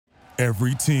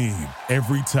Every team,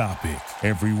 every topic,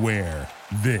 everywhere.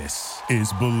 This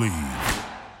is Believe.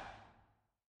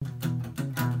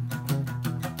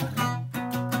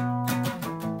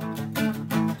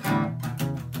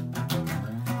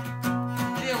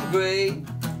 Jim Gray.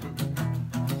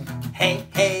 Hey,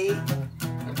 hey.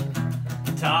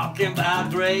 Talking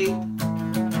about Gray.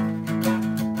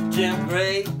 Jim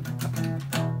Gray.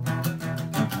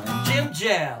 Jim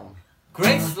Jam.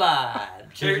 Gray Slide.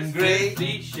 Jim Gray.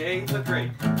 50 Shades of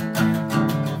Gray.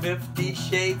 50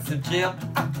 Shades of Jim.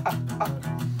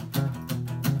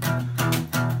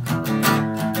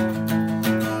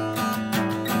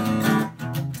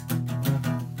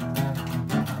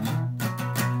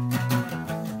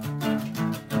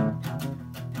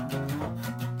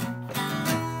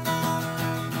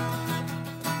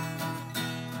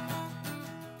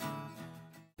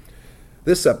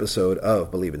 This episode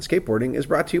of Believe in Skateboarding is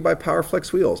brought to you by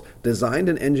PowerFlex Wheels, designed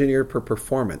and engineered for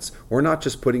performance. We're not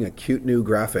just putting a cute new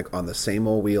graphic on the same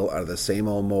old wheel out of the same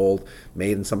old mold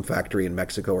made in some factory in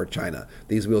Mexico or China.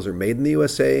 These wheels are made in the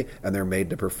USA and they're made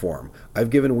to perform.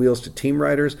 I've given wheels to team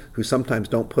riders who sometimes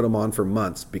don't put them on for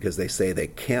months because they say they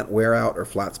can't wear out or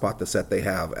flat spot the set they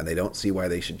have and they don't see why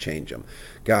they should change them.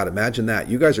 God, imagine that.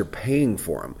 You guys are paying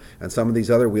for them, and some of these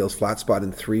other wheels flat spot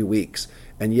in 3 weeks.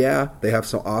 And yeah, they have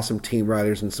some awesome team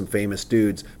riders and some famous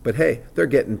dudes, but hey, they're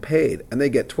getting paid and they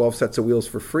get 12 sets of wheels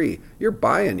for free. You're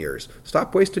buying yours.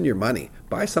 Stop wasting your money.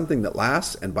 Buy something that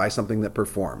lasts and buy something that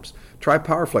performs. Try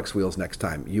PowerFlex wheels next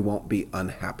time. You won't be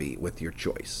unhappy with your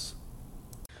choice.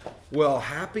 Well,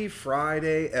 happy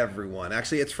Friday, everyone.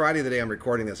 Actually, it's Friday the day I'm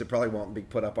recording this. It probably won't be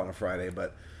put up on a Friday,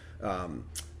 but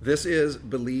this is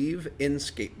Believe in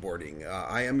Skateboarding.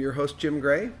 I am your host, Jim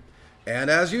Gray.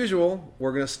 And as usual,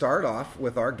 we're going to start off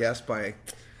with our guest by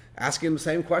asking him the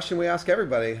same question we ask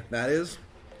everybody. That is,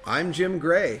 I'm Jim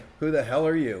Gray. Who the hell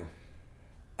are you?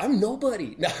 I'm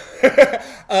nobody. No.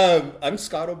 I'm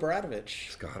Scott Obradovich.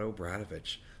 Scott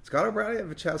Obradovich. Scott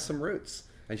Obradovich has some roots.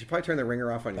 And you should probably turn the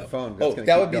ringer off on your phone.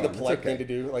 That would be the polite thing to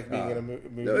do, like being in a movie.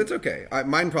 No, it's okay.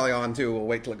 Mine probably on too. We'll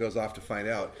wait till it goes off to find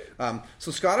out.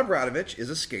 So Scott Obradovich is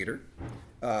a skater.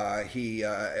 I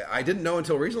didn't know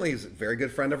until recently he's a very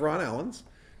good friend of Ron Allen's,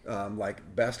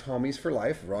 like best homies for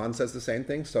life. Ron says the same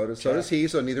thing. So does he.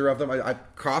 So neither of them. I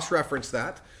cross-referenced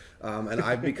that, and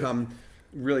I've become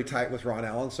really tight with Ron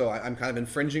Allen. So I'm kind of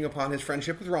infringing upon his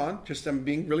friendship with Ron. I'm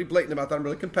being really blatant about that. I'm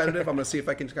really competitive. I'm going to see if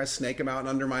I can kind of snake him out and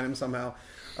undermine him somehow.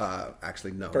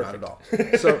 Actually, no, Perfect. not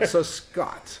at all. So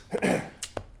Scott.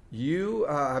 You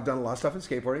have done a lot of stuff in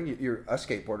skateboarding. You're a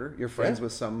skateboarder. You're friends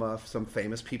with some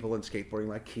famous people in skateboarding,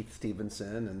 like Keith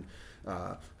Stevenson, and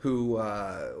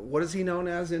what is he known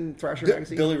as in Thrasher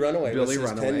magazine? Billy Runaway. Billy was his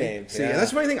Runaway. pen name. See, and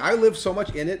that's the funny thing. I lived so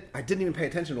much in it, I didn't even pay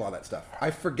attention to all that stuff.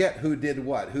 I forget who did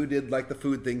what, who did like the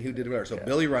food thing, who did whatever. So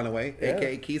Billy Runaway,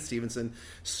 aka Keith Stevenson,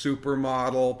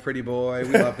 supermodel, pretty boy.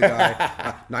 We love the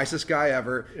guy, nicest guy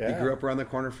ever. Yeah. He grew up around the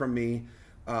corner from me,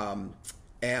 and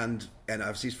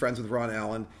obviously he's friends with Ron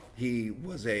Allen. He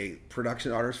was a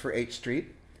production artist for H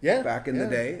Street back in the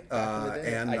day.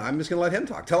 I'm just going to let him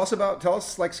talk. Tell us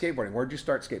like skateboarding. Where did you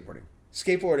start skateboarding?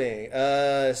 Skateboarding,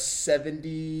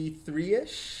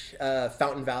 73-ish,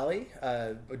 Fountain Valley.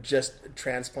 Just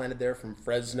transplanted there from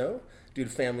Fresno due to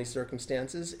family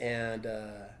circumstances. And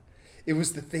it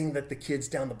was the thing that the kids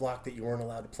down the block that you weren't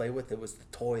allowed to play with. It was the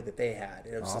toy that they had.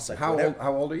 It was awesome. Just like,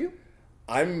 how old are you?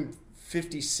 I'm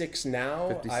 56 now.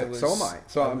 56. So am I.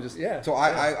 So I'm just So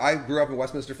I grew up in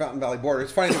Westminster Fountain Valley border.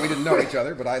 It's funny that we didn't know each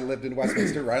other, but I lived in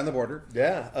Westminster, right on the border.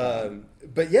 Yeah.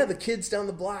 But yeah, the kids down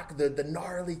the block, the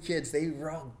gnarly kids, they were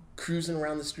all cruising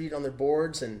around the street on their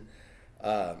boards, and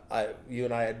you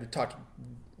and I had talked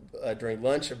during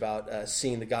lunch about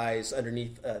seeing the guys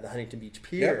underneath the Huntington Beach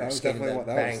Pier. Yeah, that was definitely what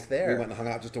that was. There. We went and hung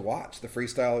out just to watch the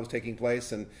freestyle that was taking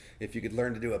place, and if you could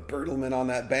learn to do a Bertleman on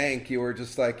that bank, you were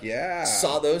just like, yeah.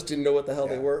 Saw those, didn't know what the hell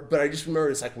they were, but I just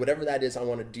remember it's like, whatever that is, I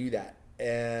want to do that.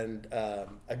 And a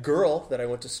girl that I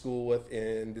went to school with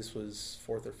this was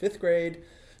 4th or 5th grade,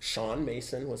 Sean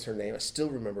Mason was her name. I still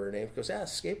remember her name. She goes,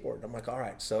 skateboard. I'm like, all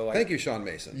right. So thank you, Sean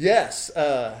Mason. Yes.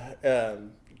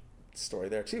 Story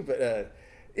there too, but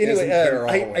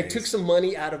anyway, I took some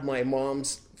money out of my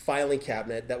mom's filing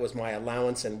cabinet. That was my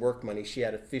allowance and work money. She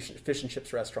had a fish and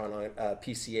chips restaurant on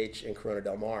PCH in Corona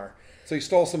Del Mar. So you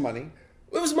stole some money.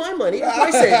 It was my money. It was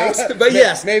my savings. But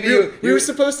yes, maybe we were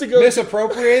supposed to go.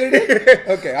 Misappropriated it?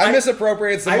 Okay, I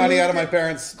misappropriated some money out of my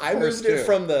parents' I moved it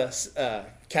from the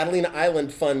Catalina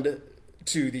Island Fund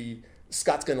to the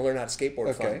Scott's going to learn how to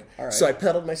skateboard fund. All right. So I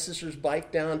pedaled my sister's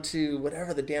bike down to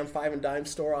whatever the damn Five and Dime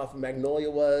store off of Magnolia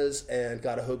was and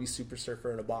got a Hobie Super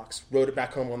Surfer in a box. Rode it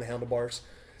back home on the handlebars.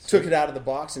 Took it out of the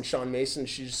box, and Sean Mason,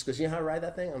 she just goes, "You know how to ride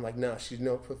that thing?" I'm like, "No." She's,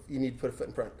 "No, you need to put a foot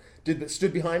in front."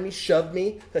 Stood behind me, shoved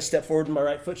me. I stepped forward with my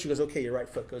right foot. She goes, "Okay, your right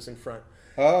foot goes in front."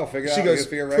 Oh, She goes,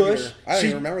 "Push." I don't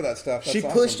even remember that stuff. That's she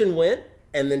awesome. pushed and went,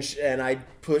 and then and I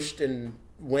pushed and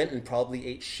went and probably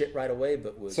ate shit right away,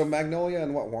 but was... So Magnolia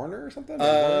and what, Warner or something?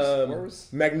 Where was...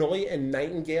 Magnolia and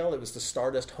Nightingale. It was the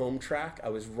Stardust home track. I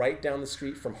was right down the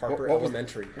street from Harper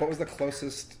Elementary. What was the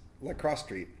closest cross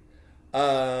street?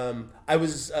 I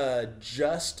was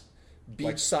just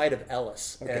beach side of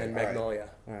Ellis and Magnolia.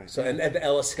 All right. So and the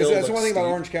Ellis Hill. That's one thing about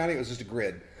Orange County. It was just a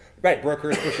grid. Right.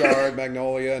 Brookhurst, Bouchard,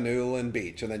 Magnolia, Newland,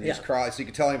 Beach, and then you just cross. So you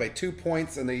could tell anybody 2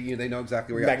 points, and they know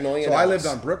exactly where you're Magnolia. So I lived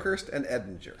on Brookhurst and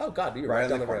Edinger. Oh God, you're right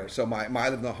down the road. So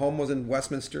the home was in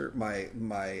Westminster.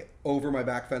 My over my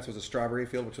back fence was a strawberry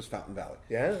field, which was Fountain Valley.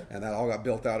 Yeah. And that all got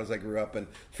built out as I grew up. And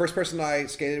first person I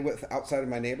skated with outside of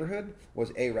my neighborhood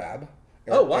was Arab.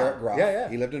 Eric Groff. Yeah.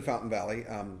 He lived in Fountain Valley,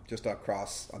 just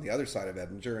across on the other side of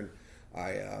Edinger, and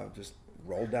I just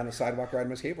rolled down the sidewalk riding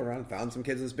my skateboard around and found some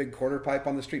kids in this big quarter pipe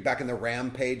on the street back in the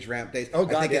Rampage ramp days. Oh,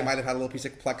 God, I think it might have had a little piece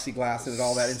of plexiglass in it,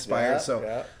 all that inspired.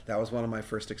 Yeah. That was one of my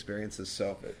first experiences.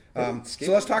 So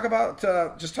let's talk about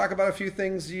a few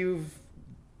things you've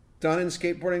done in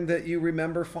skateboarding that you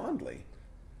remember fondly.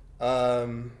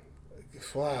 Wow.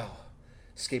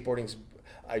 Skateboarding's...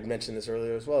 I mentioned this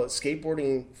earlier as well.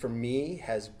 Skateboarding for me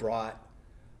has brought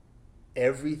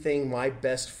everything, my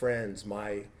best friends,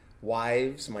 my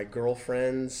wives, my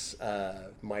girlfriends,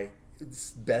 my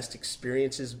best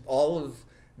experiences, all of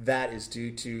that is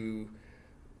due to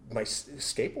my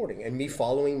skateboarding and me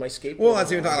following my skateboarding. Well,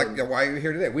 that's even like why you're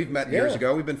here today. We've met years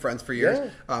ago. We've been friends for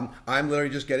years. Yeah. I'm literally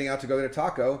just getting out to go get a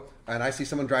taco, and I see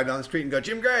someone drive down the street and go,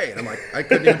 "Jim Gray." And I'm like, I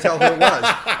couldn't even tell who it was.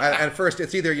 At first,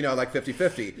 it's either, like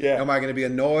 50-50. Yeah. Am I going to be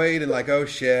annoyed and like, oh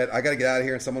shit, I got to get out of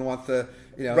here, and someone wants to,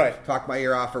 talk my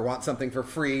ear off or want something for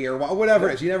free or whatever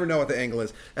it is. You never know what the angle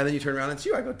is. And then you turn around and it's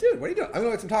you. I go, dude, what are you doing? I'm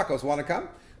going to get some tacos. Want to come?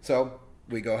 So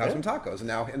we go have some tacos, and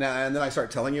then I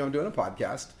start telling you I'm doing a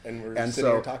podcast, and we're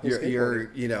sitting here talking so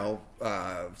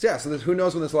who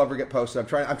knows when this will ever get posted.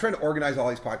 I'm trying to organize all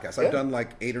these podcasts. I've done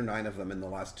like 8 or 9 of them in the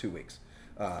last 2 weeks,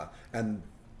 and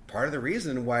part of the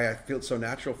reason why I feel it's so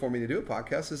natural for me to do a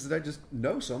podcast is that I just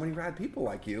know so many rad people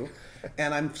like you,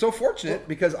 and I'm so fortunate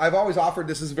because I've always offered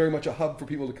this is very much a hub for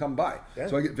people to come by,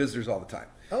 so I get visitors all the time.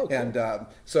 Oh, cool. And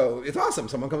so it's awesome.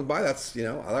 Someone comes by. That's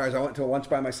Otherwise, I went to a lunch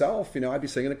by myself. I'd be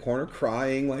sitting in a corner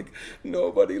crying like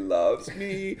nobody loves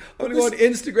me. I'm gonna go on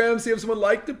Instagram, see if someone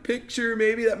liked a picture.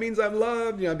 Maybe that means I'm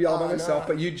loved. I'd be all by myself.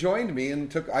 No. But you joined me and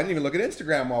I didn't even look at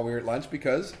Instagram while we were at lunch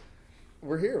because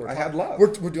we're here. I had love.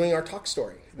 We're doing our talk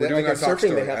story. We're doing our talk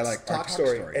story. They have I like talk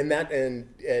story, and that and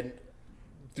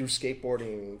through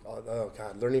skateboarding. Oh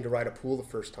God, learning to ride a pool the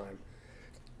first time.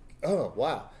 Oh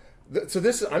wow. So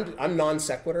this is I'm non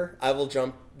sequitur. I will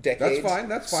jump decades.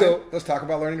 That's fine. So let's talk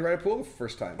about learning to ride a pool the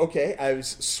first time. Okay, I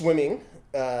was swimming,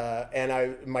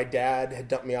 and my dad had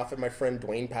dumped me off at my friend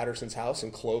Dwayne Patterson's house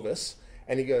in Clovis,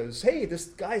 and he goes, "Hey, this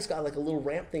guy's got like a little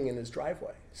ramp thing in his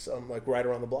driveway." So I'm like right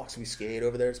around the block. So we skate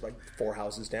over there. It's like 4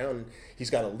 houses down. And he's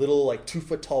got a little like 2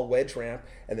 foot tall wedge ramp,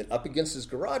 and then up against his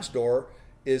garage door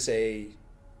is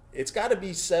it's got to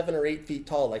be 7 or 8 feet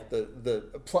tall, like the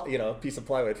piece of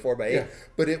plywood 4x8. Yeah.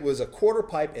 But it was a quarter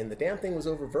pipe, and the damn thing was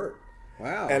over vert.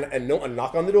 Wow! And no one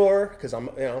knock on the door because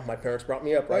my parents brought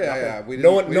me up. Right?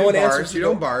 No one answers. You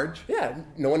don't barge. Yeah,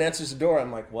 no one answers the door.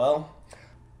 I'm like, well,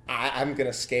 I'm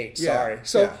gonna skate. Yeah. Sorry.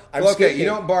 So I'm okay. You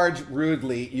don't barge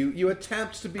rudely. You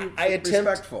attempt to be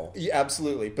respectful. Yeah,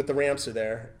 absolutely. But the ramps are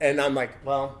there, and I'm like,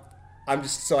 well,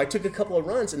 So I took a couple of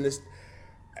runs, and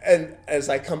as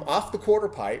I come off the quarter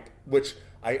pipe, which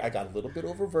I got a little bit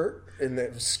over vert, and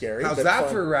it was scary. How's that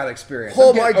for a rad experience?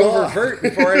 Oh my God. Over vert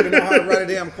before I even know how to ride a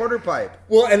damn quarter pipe.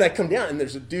 Well, and I come down, and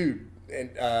there's a dude in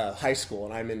high school,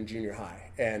 and I'm in junior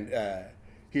high, and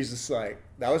he's just like,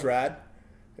 that was rad.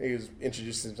 He was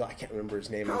introducing himself. I can't remember his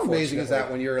name. How amazing is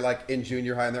that when you're like in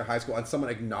junior high and they're high school, and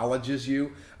someone acknowledges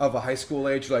you of a high school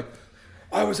age, like,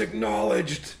 I was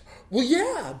acknowledged. Well,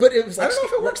 yeah, but it was like... I don't know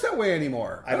if it works that way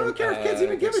anymore. I don't care if kids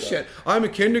even give a shit. I'm a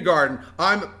kindergarten.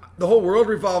 The whole world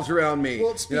revolves around me.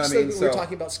 Well, it speaks we're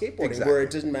talking about skateboarding, where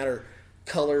it doesn't matter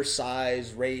color,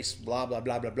 size, race, blah, blah,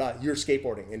 blah, blah, blah. You're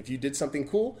skateboarding. And if you did something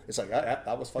cool, it's like,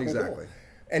 that was fucking cool.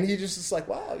 And he just like,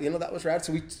 wow, that was rad.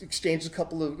 So we exchanged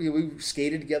we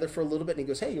skated together for a little bit, and he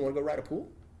goes, hey, you want to go ride a pool?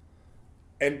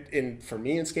 And for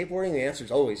me in skateboarding, the answer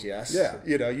is always yes. Yeah.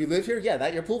 You know, you live here? Yeah,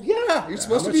 that your pool? Yeah. You're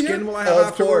supposed How to be much here? skin will I have Of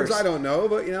afterwards? course. I don't know,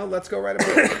 but let's go ride a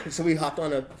boat. So we hopped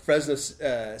on a Fresno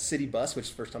city bus, which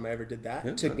is the first time I ever did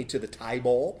that. Took me to the Thai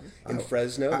Bowl in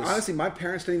Fresno. Honestly, my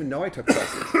parents didn't even know I took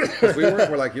buses. 'Cause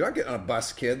we're like, you're not getting on a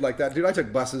bus, kid, like that. Dude, I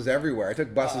took buses everywhere. I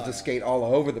took buses to skate all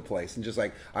over the place. And just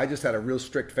like, I just had a real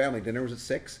strict family. Dinner was at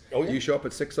 6. Oh, yeah. You show up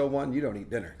at 6:01, you don't eat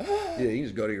dinner. You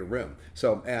just go to your room.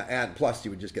 So, and plus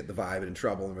you would just get the vibe and in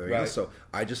trouble and everything else. So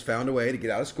I just found a way to get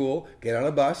out of school, get on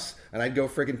a bus, and I'd go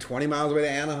freaking 20 miles away to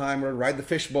Anaheim or ride the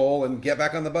fishbowl and get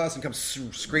back on the bus and come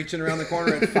screeching around the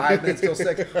corner in 5 minutes till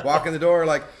 6, walk in the door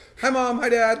like, hi mom, hi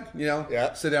dad,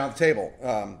 sit down at the table.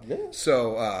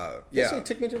 So he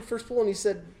took me to the first pool and he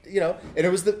said, and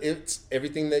it's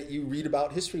everything that you read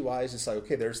about history-wise. It's like,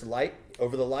 okay, there's the light,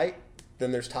 over the light,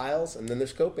 then there's tiles, and then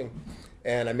there's coping.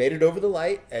 And I made it over the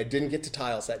light. I didn't get to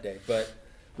tiles that day, but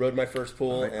rode my first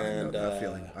pool. I know that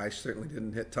feeling. I certainly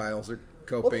didn't hit tiles or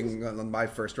coping on my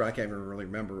first run. I can't even really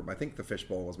remember. I think the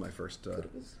fishbowl was my first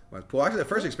my pool. Actually, the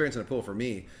first experience in a pool for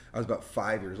me, I was about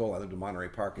 5 years old. I lived in Monterey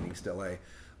Park in East LA.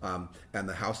 And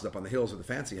the houses up on the hills were the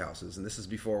fancy houses. And this is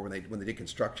before when they did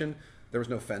construction. There was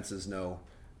no fences, no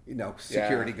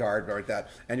security guard like that.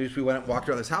 And we went and walked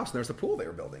around this house, and there was a pool they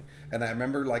were building. And I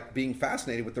remember like being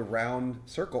fascinated with the round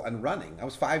circle and running. I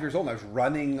was 5 years old, and I was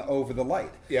running over the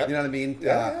light. Yep. You know what I mean?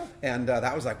 Yeah. And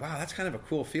that was like, wow, that's kind of a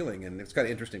cool feeling. And it's kind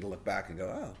of interesting to look back and go,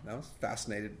 oh, I was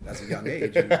fascinated as a young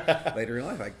age. And later in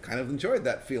life, I kind of enjoyed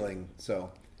that feeling.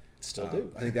 So. Still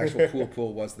do. I think the actual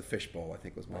pool was the fishbowl. I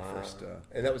think was my first.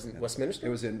 And that was in Westminster. It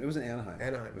was in Anaheim.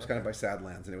 Anaheim. It was kind of by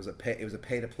Sadlands, and it was a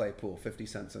pay to play pool, 50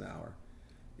 cents an hour.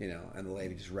 And the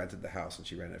lady just rented the house, and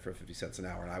she rented it for 50 cents an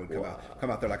hour. And I would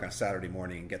come out there like on a Saturday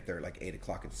morning and get there like 8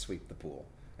 o'clock and sweep the pool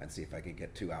and see if I could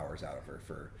get 2 hours out of her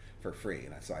for free.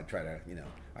 And so I'd try to,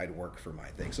 I'd work for my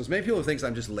thing. So as many people think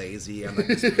I'm just lazy, I'm like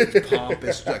this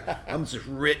pompous, like I'm this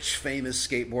rich, famous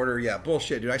skateboarder. Yeah,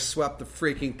 bullshit, dude. I swept the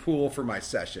freaking pool for my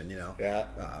session, Yeah.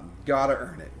 Gotta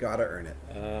earn it.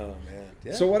 Oh, man.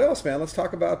 Yeah. So what else, man? Let's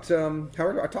talk about how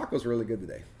our tacos were really good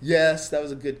today. Yes, that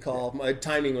was a good call. My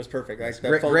timing was perfect.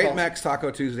 Great Mex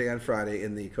Taco Tuesday and Friday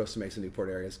in the Costa Mesa Newport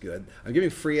area is good. I'm giving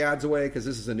free ads away because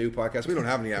this is a new podcast. We don't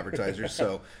have any advertisers.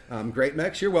 So Great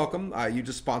Mex, you're welcome. You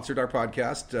just sponsored our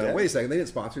podcast. Wait a second. They didn't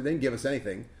sponsor. They didn't give us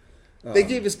anything. They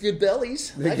gave us good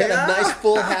bellies. I got a nice,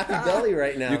 full, happy belly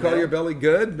right now. You call your belly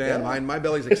good? Man, my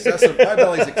belly's excessive. My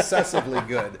belly's excessively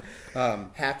good.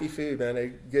 Happy food, man. A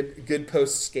good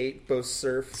post-skate,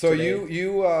 post-surf. So today.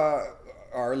 you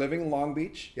are living in Long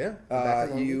Beach. Yeah. Back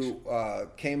in Long You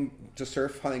came to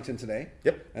surf Huntington today.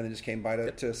 Yep. And then just came by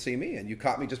to see me, and you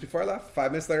caught me just before I left.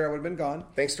 5 minutes later, I would have been gone.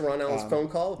 Thanks to Ron Allen's phone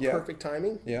call. Yeah. Perfect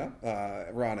timing. Yeah.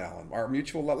 Ron Allen, our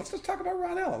mutual love. Let's just talk about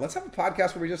Ron Allen. Let's have a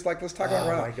podcast where we just let's talk about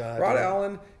Ron Allen. My God, Ron yeah.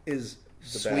 Allen is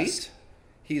sweet. best.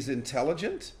 He's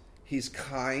intelligent. He's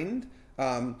kind.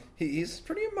 He's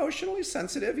pretty emotionally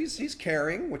sensitive. He's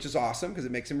caring, which is awesome because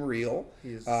it makes him real.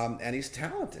 And he's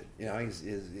talented. He's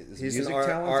He's music an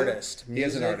talented. artist. He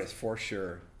is an Music. artist for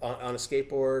sure. On a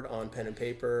skateboard, on pen and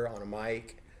paper, on a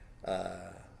mic.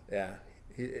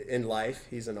 In life,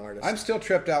 he's an artist. I'm still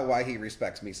tripped out why he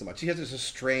respects me so much. He has this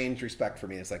strange respect for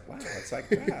me. It's like, wow, it's like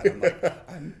that.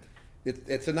 I'm like,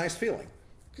 it's a nice feeling.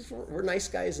 Because we're nice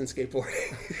guys in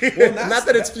skateboarding. Well, Not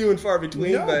that it's few and far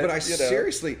between. No, but I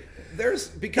seriously, because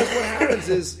what happens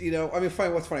is,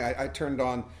 what's funny, I turned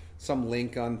on some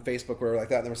link on Facebook or like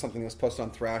that, and there was something that was posted on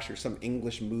Thrasher, some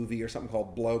English movie or something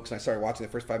called Blokes, and I started watching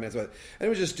the first 5 minutes of it, and it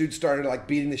was just dudes started like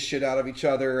beating the shit out of each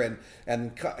other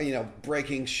and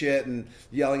breaking shit and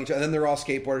yelling at each other, and then they're all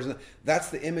skateboarders, and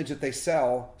that's the image that they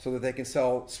sell so that they can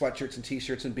sell sweatshirts and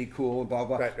t-shirts and be cool and blah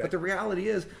blah. Right. But the reality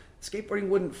is, skateboarding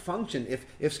wouldn't function if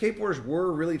skateboarders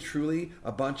were really truly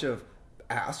a bunch of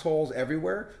assholes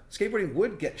everywhere. Skateboarding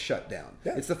would get shut down.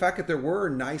 Yeah. It's the fact that there were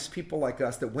nice people like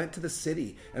us that went to the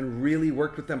city and really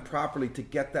worked with them properly to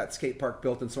get that skate park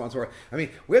built and so on and so forth. I mean,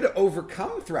 we had to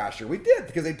overcome Thrasher. We did,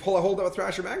 because they'd pull a hold of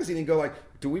Thrasher magazine and go like,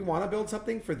 do we want to build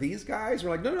something for these guys?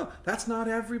 We're like, no, that's not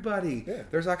everybody. Yeah.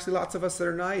 There's actually lots of us that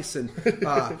are nice, and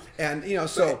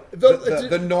so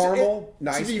the normal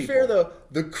nice people. To be fair, though,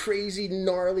 the crazy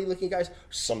gnarly looking guys are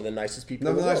some of the nicest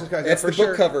people. No, the nicest guys. That's for the sure.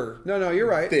 book cover. No, you're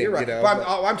right. Thing, you're right. But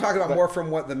I'm talking about more from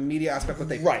what the media aspect,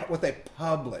 what they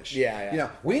publish.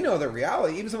 Yeah. We know the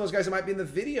reality. Even some of those guys that might be in the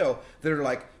video that are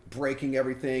like breaking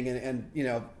everything and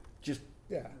just.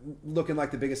 Yeah, looking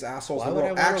like the biggest assholes in the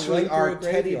world. Actually, are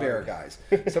teddy bear guys.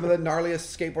 Some of the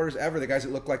gnarliest skateboarders ever. The guys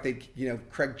that look like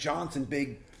Craig Johnson,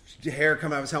 big hair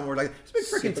coming out of his helmet. We're like, it's a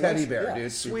big freaking teddy bear,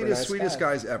 dude. Sweetest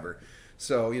guys ever.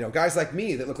 So, guys like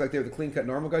me that look like they're the clean-cut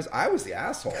normal guys, I was the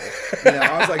asshole.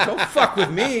 I was like, don't fuck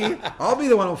with me. I'll be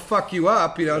the one who'll fuck you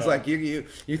up. It's like, you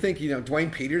think,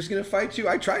 Dwayne Peters going to fight you?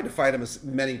 I tried to fight him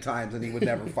many times, and he would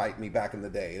never fight me back in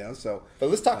the day, so. But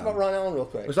let's talk about Ron Allen real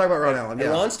quick. Let's talk about Ron Allen, And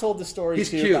Ron's told the story,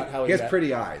 He's too, cute. about how he has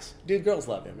pretty eyes. Dude, girls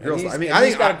love him. Girls, I think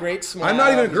he's got a great smile. I'm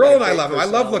not even a girl, and I love him. I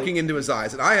love looking into his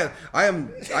eyes, and I am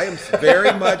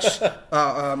very much.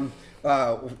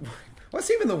 What's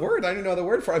even the word? I don't even know the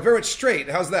word for it. I'm very much straight.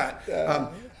 How's that?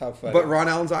 How funny. But Ron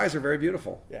Allen's eyes are very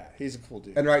beautiful. Yeah, he's a cool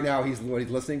dude. And right now, when he's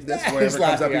listening to this, Yeah, whatever he's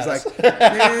comes up, laughing he's at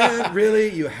like, man, really?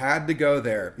 You had to go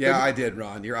there. Yeah, I did,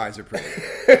 Ron. Your eyes are pretty.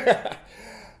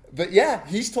 But yeah,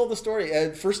 he's told the story.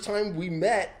 First time we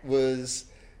met was,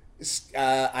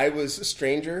 I was a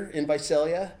stranger in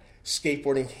Visalia,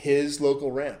 skateboarding his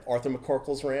local ramp, Arthur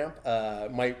McCorkle's ramp.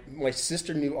 My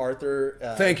sister knew Arthur.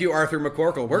 Thank you, Arthur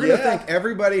McCorkle. We're going to thank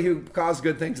everybody who caused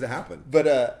good things to happen. But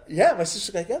my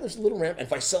sister's like, there's a little ramp, and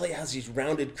Visalia has these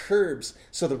rounded curbs,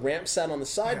 so the ramp sat on the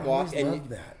sidewalk. I love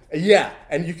that. Yeah,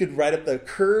 and you could ride up the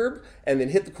curb and then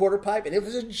hit the quarter pipe, and it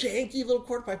was a janky little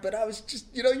quarter pipe. But I was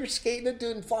just, you're skating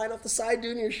it, flying off the side,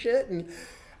 doing your shit, and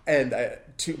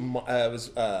it was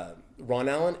Ron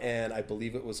Allen, and I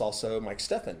believe it was also Mike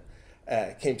Steffen.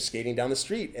 Came skating down the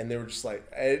street, and they were just like,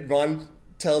 Ron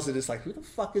tells it, it's like, who the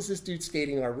fuck is this dude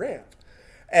skating our ramp?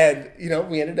 And,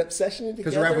 we ended up sessioning together.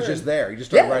 Because the ramp was just there. You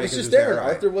just started riding it was just there. there.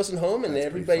 Right? Arthur wasn't home, and That's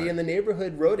everybody in the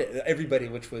neighborhood rode it. Everybody,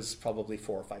 which was probably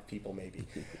 4 or 5 people, maybe.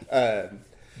 But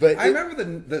I remember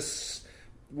the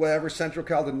whatever Central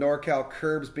Cal to NorCal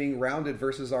curbs being rounded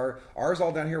versus ours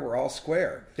all down here were all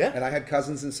square. Yeah. And I had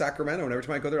cousins in Sacramento, and every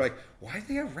time I go there, like, why do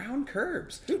they have round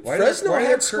curbs? Dude, why Fresno why do they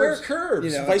had have square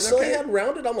curbs. If I still had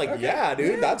rounded, I'm like,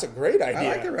 that's a great idea. I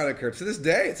like the rounded curbs. To this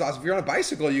day, it's awesome. If you're on a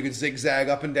bicycle, you can zigzag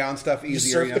up and down stuff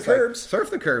easier. Surf the curbs. Surf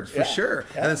the curbs, for sure.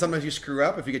 Yeah. And then sometimes you screw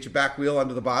up if you get your back wheel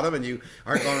under the bottom and you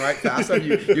aren't going right fast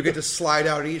enough. You get to slide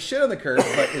out and eat shit on the curbs.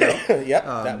 But,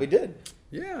 that we did.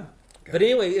 Yeah. But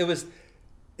anyway, it was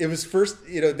first,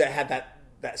 that had that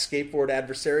skateboard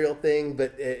adversarial thing,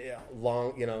 but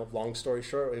long story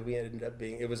short, we ended up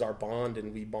it was our bond,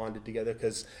 and we bonded together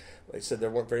because, like I said, there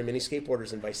weren't very many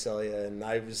skateboarders in Visalia, and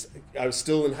I was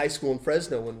still in high school in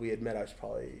Fresno when we had met. I was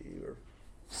probably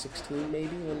 16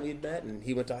 maybe when we had met, and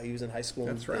he was in high school.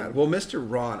 That's right. Well, Mr.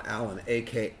 Ron Allen,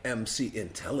 aka MC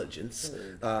Intelligence,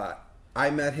 I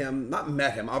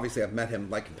obviously I've met him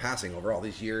like in passing over all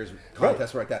these years,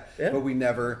 contests like that, but we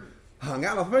never hung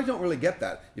out. I don't really get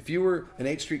that. If you were an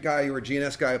 8th Street guy, you were a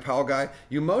GNS guy, a Powell guy,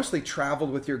 you mostly traveled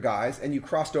with your guys, and you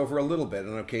crossed over a little bit,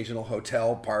 an occasional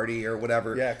hotel party or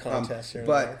whatever. Yeah, contest.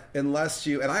 But unless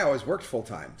and I always worked full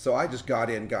time, so I just got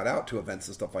out to events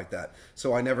and stuff like that.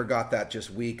 So I never got that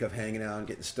just week of hanging out and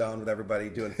getting stoned with everybody,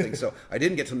 doing things. So I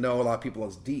didn't get to know a lot of people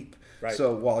as deep. Right.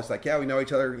 So while it's like, we know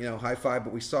each other, high five,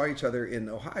 but we saw each other in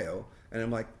Ohio, and I'm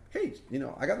like, hey,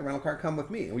 I got the rental car, come with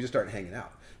me, and we just started hanging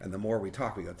out. And the more we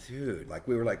talk, we go, dude, like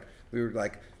we were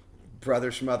like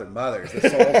brothers from other mothers.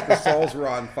 The souls were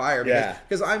on fire.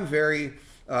 Because I'm very,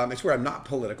 it's where I'm not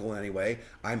political in any way.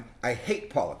 I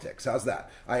hate politics. How's that?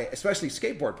 Especially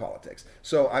skateboard politics.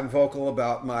 So I'm vocal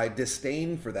about my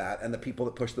disdain for that and the people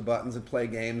that push the buttons and play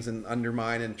games and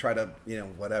undermine and try to,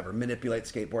 manipulate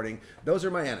skateboarding. Those are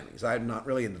my enemies. I'm not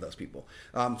really into those people.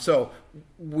 So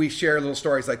we share little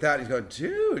stories like that. He's going,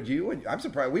 dude, I'm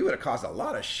surprised. We would have caused a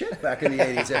lot of shit back in the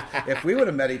 80s if we would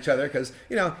have met each other, because,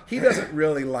 he doesn't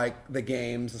really like the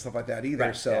games and stuff like that either.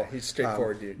 Right. So he's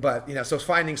straightforward, dude. But, so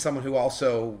finding someone who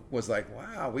also was like,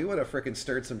 wow, we would have freaking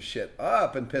stirred some shit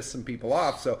up and pissed some people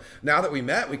off. So now that we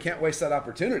met, we can't waste that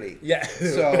opportunity. Yeah.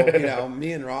 So,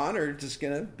 me and Ron are just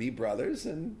going to be brothers,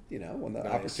 and, when the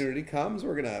opportunity comes,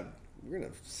 we're going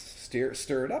to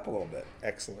stir it up a little bit.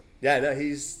 Excellent. Yeah, no,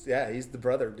 he's the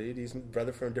brother, dude. He's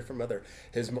brother from a different mother.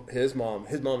 His mom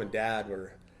and dad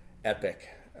were epic,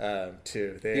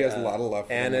 too. He has a lot of love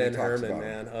for Anna and Herman,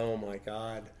 man. Oh my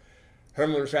God.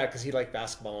 Herman was right because he liked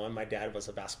basketball, and my dad was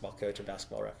a basketball coach and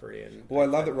basketball referee. I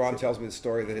love that Ron tells me the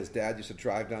story that his dad used to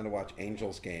drive down to watch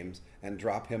Angels games and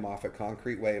drop him off at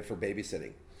Concrete Wave for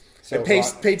babysitting. So and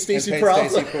paid Stacy Peralta.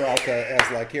 Stacy Peralta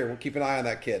as like, here, we'll keep an eye on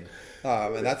that kid.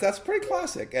 And that's pretty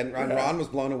classic. And Ron was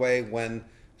blown away when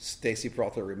Stacy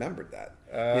Peralta remembered that.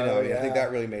 I think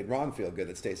that really made Ron feel good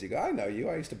that Stacy go, I know you.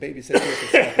 I used to babysit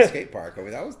you at the skate park. I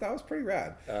mean, that was pretty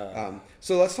rad.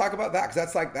 So let's talk about that,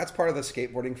 because that's part of the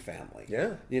skateboarding family.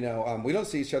 Yeah. We don't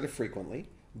see each other frequently,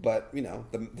 but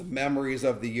the memories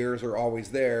of the years are always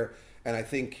there. And I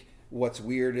think what's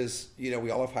weird is we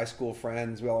all have high school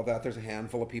friends. We all have that. There's a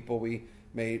handful of people we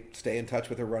may stay in touch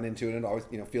with or run into, and it always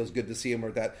feels good to see them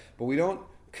or that. But we don't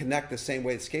connect the same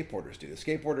way that skateboarders do. The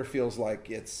skateboarder feels like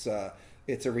it's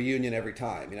it's a reunion every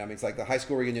time. You know, I mean, it's like the high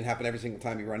school reunion happen every single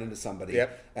time you run into somebody.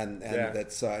 Yep. And Yeah.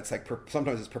 that's it's like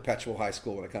sometimes it's perpetual high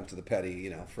school when it comes to the petty, you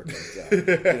know,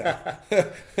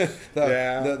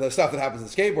 the stuff that happens in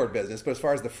the skateboard business. But as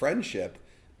far as the friendship,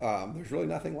 there's really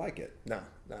nothing like it. No,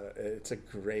 it's a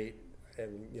great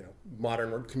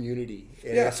modern community.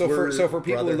 And Yeah. So for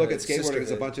people who look at brotherhood, skateboarding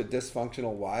as a sisterhood. bunch of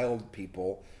dysfunctional, wild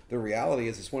people, the reality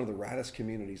is it's one of the raddest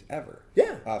communities ever.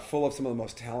 Yeah. Full of some of the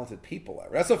most talented people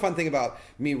ever. That's the fun thing about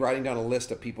me writing down a list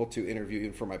of people to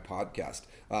interview for my podcast.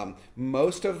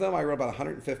 Most of them, I wrote about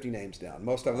 150 names down.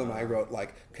 Most of them I wrote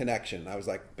like connection. I was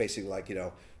like basically like,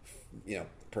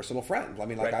 personal friend. I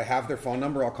mean, like I have their phone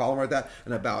number, I'll call them like that.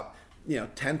 And about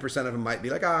 10% of them might be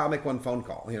like, I'll make one phone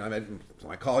call. So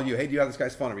I call you, hey, do you have this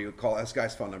guy's phone number? You call this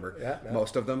guy's phone number. Yeah, no.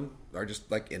 Most of them are just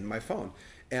like in my phone.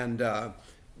 And,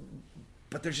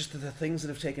 but they're just the things that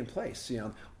have taken place,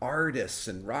 artists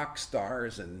and rock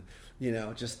stars and,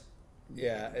 just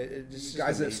it's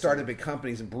guys that amazing. started big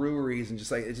companies and breweries and just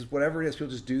like, it's just whatever it is,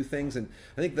 people just do things. And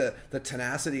I think the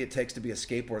tenacity it takes to be a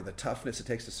skateboarder, the toughness it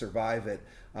takes to survive it,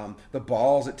 the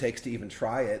balls it takes to even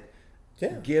try it,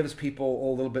 gives people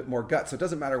a little bit more guts. So it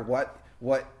doesn't matter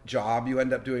what job you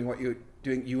end up doing, what you're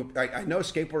doing. I know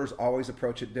skateboarders always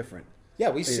approach it different. Yeah,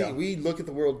 we look at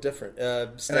the world different.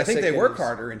 And I think they work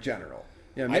harder in general.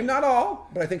 Maybe not all,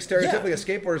 but I think stereotypically a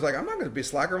skateboarder is like, I'm not going to be a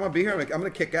slacker. I'm going to be here. I'm going to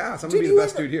kick ass. I'm going to be the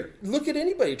best dude here. Look at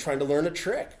anybody trying to learn a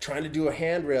trick, trying to do a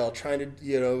handrail, trying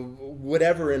to,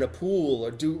 whatever in a pool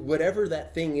or do whatever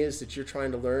that thing is that you're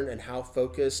trying to learn, and how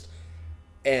focused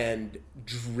and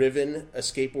driven a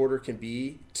skateboarder can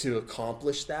be to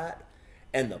accomplish that,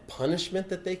 and the punishment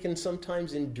that they can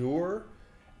sometimes endure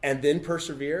and then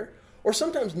persevere, or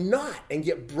sometimes not and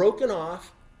get broken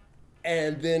off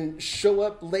and then show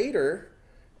up later.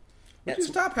 Would you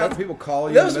stop having people call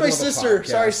you? That was in the my middle of a sister. podcast?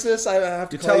 Sorry, sis. I have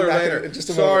to You call tell you her back later. in just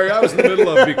a Sorry, moment. I was in the middle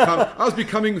of I was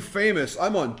becoming famous.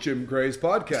 I'm on Jim Gray's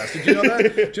podcast. Did you know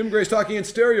that? Jim Gray's talking in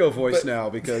stereo voice now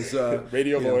because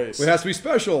Radio voice. It has to be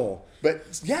special.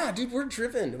 But yeah, dude, we're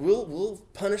driven. We'll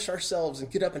punish ourselves and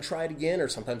get up and try it again, or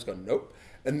sometimes go nope,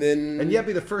 and yet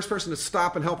be the first person to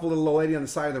stop and help a little old lady on the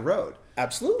side of the road.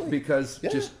 Absolutely, Because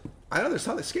I know there's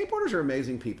some skateboarders are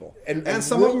amazing people, and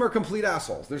some of them are complete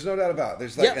assholes. There's no doubt about it.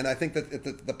 There's like, Yeah. and I think that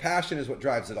the passion is what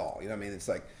drives it all. You know what I mean? It's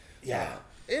like,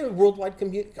 worldwide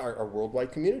community, our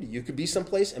worldwide community. You could be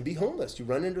someplace and be homeless. You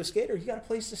run into a skater, you got a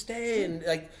place to stay, and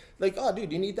like, oh,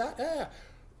 dude, you need that? Yeah.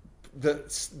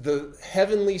 The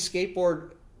heavenly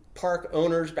skateboard park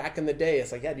owners back in the day,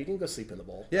 it's like, yeah, dude, you can go sleep in the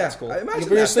bowl. yeah, That's cool. I imagine Bring your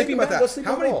that. Think sleeping about bag, go that. sleep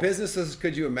How in the many bowl. businesses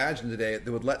could you imagine today that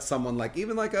would let someone like,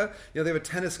 even like they have a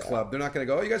tennis club. They're not going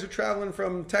to go, oh, you guys are traveling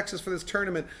from Texas for this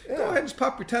tournament. Go ahead and just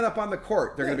pop your tent up on the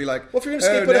court. They're going to be like, well, if you're going to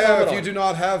skate, put a helmet if on. you do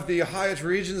not have the Hyatt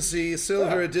Regency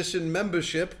Silver Edition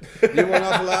membership, you are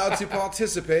not allowed to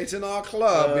participate in our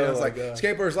club. It's like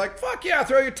skateboarders like, fuck yeah,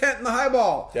 throw your tent in the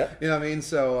highball. Yeah. You know what I mean?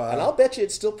 So And I'll bet you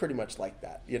it's still pretty much like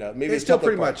that. Maybe it still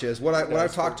public pretty park. much is. What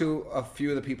I've talked to a few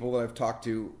of the people that I've talked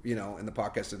to, in the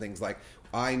podcast and things like,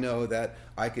 I know that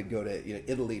I could go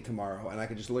to Italy tomorrow and I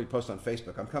could just literally post on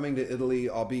Facebook, I'm coming to Italy.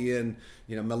 I'll be in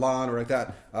Milan or like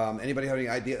that. Anybody have any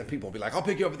idea? People will be like, I'll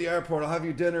pick you up at the airport. I'll have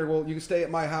you dinner. Well, you can stay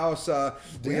at my house.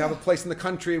 We have a place in the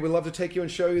country. We'd love to take you and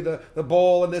show you the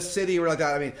bowl in this city or like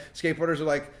that. I mean, skateboarders are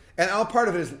like. And all part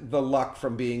of it is the luck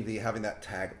from being having that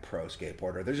tag pro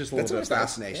skateboarder. There's just a little bit of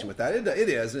fascination with that. It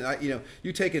is, and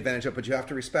you take advantage of it, but you have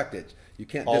to respect it. You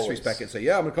can't disrespect it and say,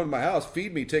 "Yeah, I'm gonna come to my house,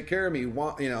 feed me, take care of me."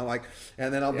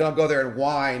 And then I'll go there and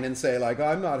whine and say, like,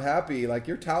 "I'm not happy. Like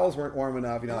your towels weren't warm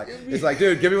enough." It's like,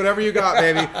 dude, give me whatever you got,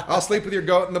 baby. I'll sleep with your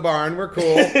goat in the barn. We're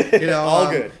cool.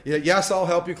 All good. Yes, I'll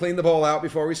help you clean the bowl out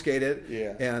before we skate it.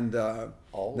 Yeah. And the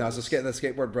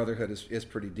skateboard brotherhood is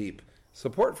pretty deep.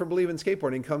 Support for Believe in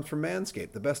Skateboarding comes from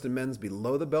Manscaped, the best in men's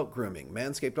below-the-belt grooming.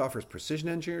 Manscaped offers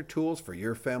precision-engineered tools for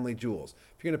your family jewels.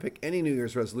 If you're going to pick any New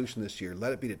Year's resolution this year,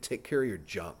 let it be to take care of your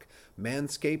junk.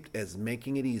 Manscaped is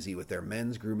making it easy with their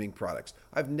men's grooming products.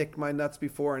 I've nicked my nuts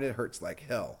before, and it hurts like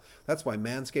hell. That's why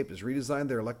Manscaped has redesigned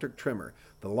their electric trimmer.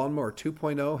 The Lawnmower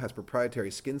 2.0 has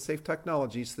proprietary skin-safe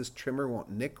technology, so this trimmer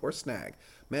won't nick or snag.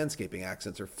 Manscaping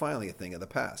accents are finally a thing of the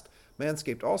past.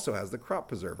 Manscaped also has the Crop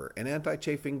Preserver, an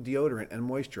anti-chafing deodorant and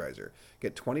moisturizer.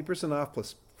 Get 20% off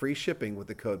plus free shipping with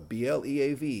the code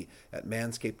BLEAV at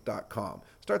manscaped.com.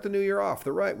 Start the new year off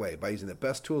the right way by using the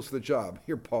best tools for the job.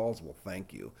 Your balls will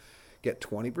thank you. Get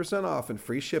 20% off and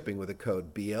free shipping with the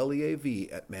code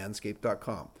BLEAV at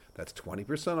manscaped.com. That's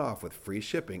 20% off with free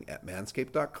shipping at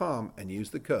manscaped.com and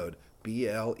use the code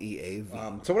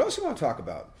BLEAV. So what else do you want to talk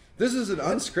about? This is an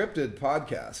unscripted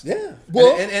podcast. Yeah.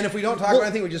 Well, and if we don't talk about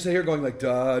anything, we just sit here going like,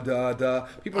 duh, duh, duh.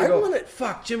 People I go, want it.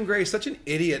 fuck, Jim Gray's such an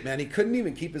idiot, man. He couldn't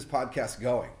even keep his podcast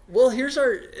going. Well, here's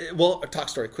our a talk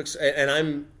story, quick.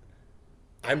 And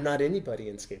I'm not anybody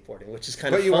in skateboarding, which is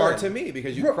kind of fun. But you are to me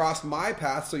because you Right. crossed my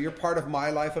path, so you're part of my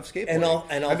life of skateboarding.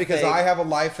 I'll because thank- I have a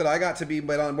life that I got to be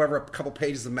on whatever a couple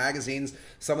pages of magazines,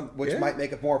 which Yeah. might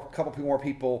make a couple more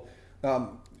people,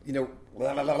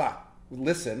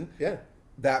 listen. Yeah.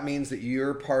 That means that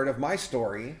you're part of my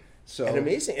story. So And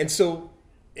amazing. And so,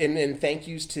 and thank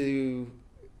yous to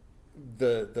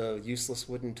the useless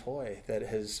wooden toy that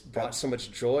has brought so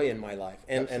much joy in my life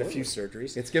and a few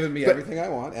surgeries. It's given me everything I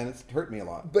want, and it's hurt me a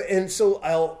lot. And so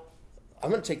I'm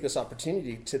going to take this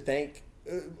opportunity to thank,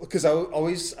 because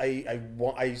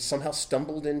I somehow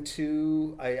stumbled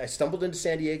into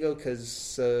San Diego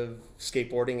because of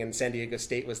skateboarding, and San Diego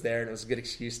State was there, and it was a good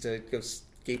excuse to go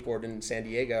skateboard in San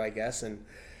Diego, I guess, and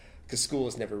because school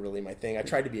was never really my thing. I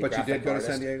tried to be a graphic But you did go artist.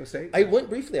 to San Diego State? I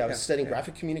went briefly. I was studying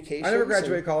graphic communications. I never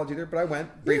graduated college either, but I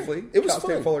went briefly. It was Cal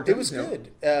State fun. Fullerton, It was good.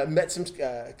 Met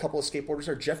a couple of skateboarders.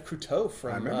 Or Jeff Cruteau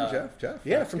from. I remember Jeff.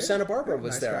 Yeah, from Santa Barbara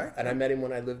was nice there, guy. and I met him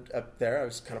when I lived up there. I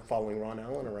was kind of following Ron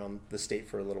Allen around the state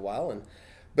for a little while,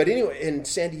 but anyway, in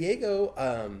San Diego,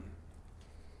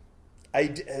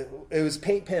 it was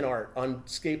paint pen art on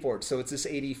skateboard, so it's this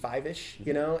 85-ish,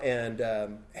 and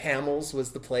Hamels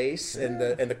was the place, and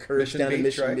the curves down in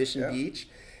Mission Beach.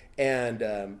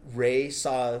 And Ray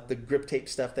saw the grip tape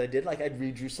stuff that I did. Like I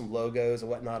redrew some logos and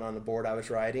whatnot on the board I was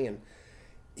riding,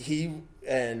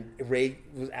 and Ray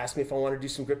asked me if I wanted to do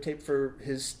some grip tape for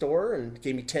his store, and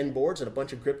gave me 10 boards and a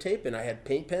bunch of grip tape, and I had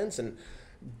paint pens and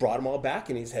brought them all back,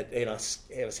 and it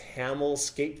was Hamel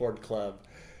Skateboard Club.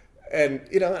 And,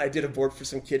 I did a board for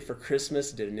some kid for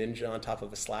Christmas, did a ninja on top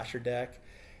of a slasher deck.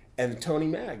 And Tony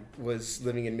Mag was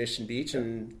living in Mission Beach,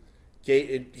 and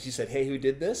he said, hey, who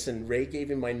did this? And Ray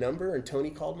gave him my number, and Tony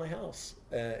called my house.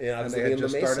 I was living in La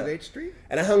Mesa. Started H Street?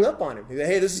 And I hung up on him. He said,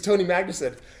 hey, this is Tony Mag. I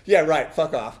said, yeah, right,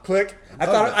 fuck off. Click. I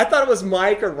thought it was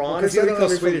Mike or Ron. Because he had a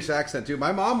Swedish accent, too.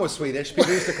 My mom was Swedish.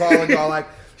 People used to call and go like,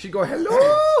 she'd go,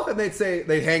 hello, and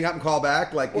they'd hang up and call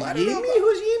back, like, is Yimi?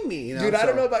 Who's Yimi? Dude, I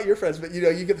don't know about your friends, but, you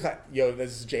get like, yo,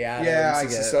 this is Jay Adams. Yeah,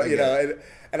 I get it.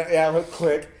 And I went,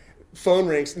 click. Phone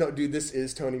rings. No, dude, this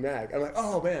is Tony Mag. I'm like,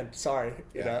 oh, man, sorry.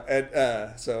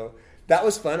 And so that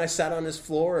was fun. I sat on his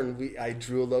floor, and I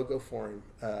drew a logo for him.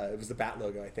 It was the Bat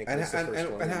logo, I think. Was the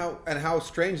first one. And how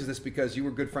strange is this? Because you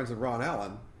were good friends with Ron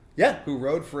Allen. Yeah. Who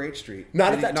rode for H Street.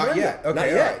 Not at that time. Not yet. Okay, not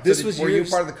yet. Right. This were you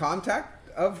part of the contact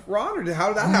of Ron, or how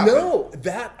did that happen? No,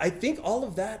 I think all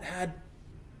of that had.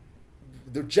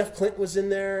 Jeff Clint was in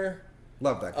there.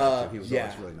 Love that guy. He was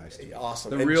always really nice to me.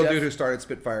 Awesome. The And real Jeff, dude who started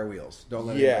Spitfire Wheels. Don't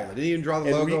let anybody. Didn't he even draw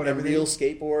the logo and everything? Real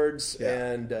skateboards.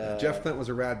 Yeah. And Jeff Clint was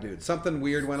a rad dude. Something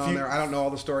weird went on there. I don't know all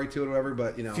the story to it or whatever,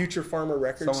 but Future Farmer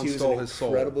Records. Someone He was stole an his soul.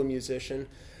 incredible musician.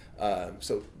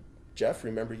 So, Jeff,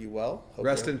 remember you well. Hope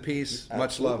Rest in peace.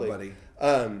 Much love, buddy.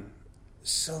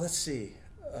 So let's see.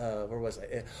 Where was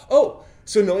I?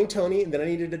 So knowing Tony, and then I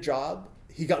needed a job.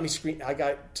 He got me I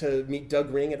got to meet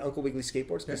Doug Ring at Uncle Wiggly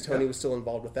Skateboards because Tony was still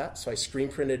involved with that. So I screen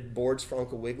printed boards for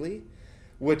Uncle Wiggly,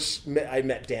 which I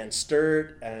met Dan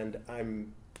Sturt, and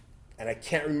I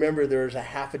can't remember. There was a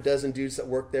half a dozen dudes that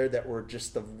worked there that were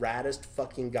just the raddest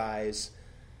fucking guys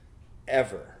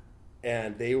ever.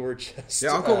 And they were just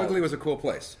Uncle Wiggly was a cool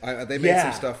place. They made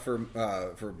some stuff for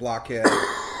Blockhead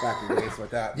back in the days like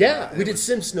that. Yeah, we did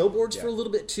Sim snowboards for a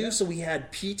little bit too. So we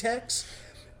had P-Tex,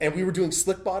 and we were doing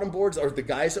slick bottom boards. Or the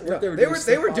guys that worked there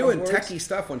they were doing techie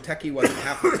stuff when techie wasn't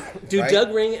happening. Dude, right?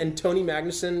 Doug Ring and Tony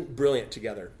Magnuson, brilliant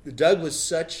together. Doug was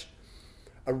such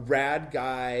a rad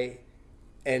guy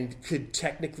and could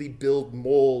technically build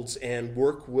molds and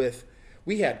work with.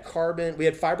 We had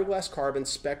fiberglass carbon,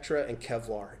 Spectra, and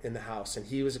Kevlar in the house, and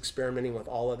he was experimenting with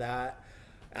all of that.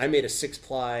 I made a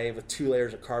 6-ply with 2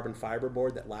 layers of carbon fiber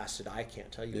board that lasted, I can't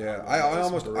tell you. Yeah,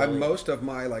 most of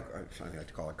my, I like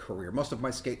to call it career, most of my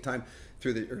skate time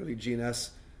through the early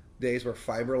GNS days were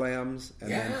fiber lams, and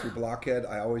then through Blockhead,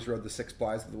 I always rode the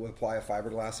 6-plies with a ply of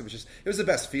fiberglass. It was the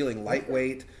best feeling,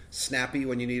 lightweight, snappy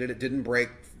when you needed it, didn't break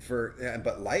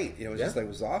but light. It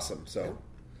was awesome. So,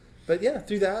 but yeah,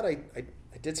 through that I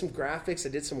did some graphics, I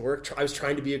did some work. I was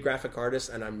trying to be a graphic artist,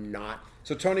 and I'm not.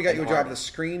 So Tony got you a job at the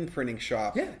screen printing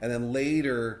shop, and then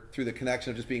later through the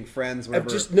connection of just being friends, whatever.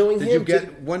 Of just knowing him.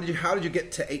 How did you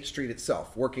get to H Street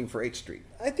itself? Working for H Street?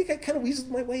 I think I kind of weaseled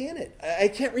my way in it. I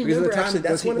can't remember actually.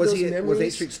 That's one of those memories. Was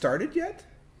H Street started yet?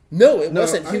 No, it No,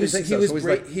 wasn't. I He didn't was think he so. was So he's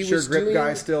great. like He sure was grip doing,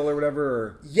 guy still or whatever.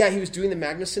 Or... Yeah, he was doing the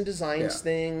Magnuson Designs Yeah.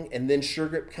 thing, and then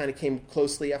SureGrip kind of came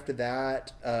closely after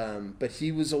that. But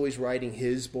he was always riding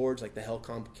his boards, like the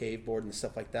Hellcomb Cave board and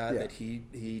stuff like that, Yeah. that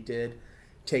he did,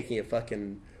 taking a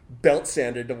fucking belt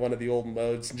sander to one of the old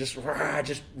modes and just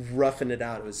roughing it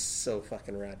out. It was so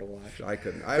fucking rad to watch. I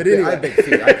couldn't. But anyway. I had big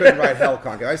feet. I couldn't ride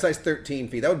Hellconk. I size 13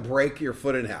 feet. That would break your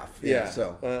foot in half. Yeah.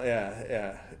 So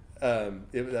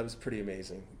That was pretty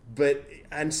amazing. But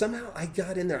and somehow I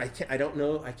got in there. I don't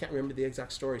know. I can't remember the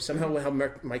exact story. Somehow how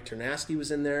Mike Ternasky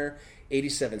was in there.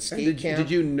 87 skate camp.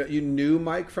 Did you you knew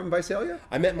Mike from Visalia?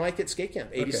 I met Mike at skate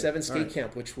camp. 87 Okay. skate All right.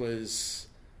 camp, which was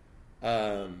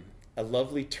a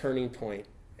lovely turning point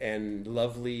and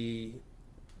lovely.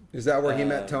 Is that where he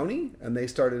met Tony and they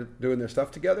started doing their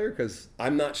stuff together? Because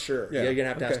I'm not sure. Yeah. You're gonna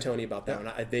have to ask Okay. Tony about that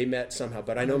one. They met somehow,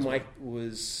 but I know Mike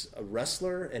was a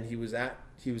wrestler and he was at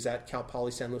Cal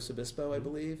Poly San Luis Obispo, I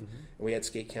believe, and we had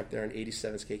skate camp there. And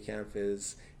 87 skate camp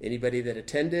is anybody that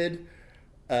attended,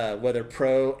 whether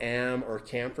pro, am, or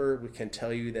camper, we can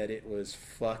tell you that it was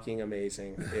fucking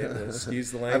amazing. It was,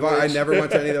 excuse the language. I never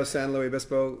went to any of those San Luis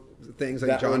Obispo things.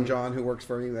 Like That one- John, who works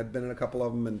for me, had been in a couple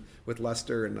of them, and with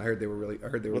Lester, and I heard they were really.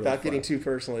 Without really getting fun. too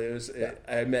personal,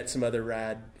 I met some other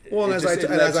rad. Well, and it as just- it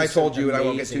led I to told some you, and I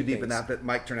won't get amazing too deep in things. that, but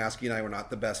Mike Ternasky and I were not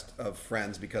the best of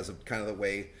friends because of kind of the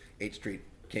way 8th Street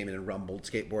came in and rumbled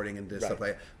skateboarding and did stuff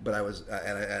like that. But I was,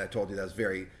 and I told you that I was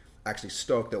very actually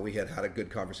stoked that we had a good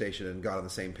conversation and got on the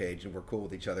same page and were cool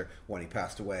with each other when he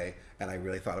passed away. And I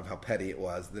really thought of how petty it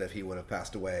was that if he would have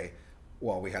passed away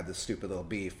while we had this stupid little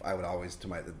beef, I would always, to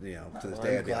this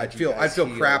day, I'd feel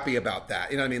crappy about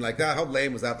that. You know what I mean? Like, that, how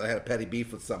lame was that I had a petty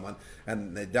beef with someone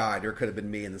and they died, or it could have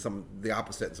been me, and then the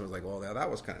opposite. And someone's like, well, that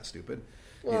was kind of stupid.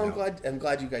 Well, I'm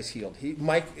glad you guys healed.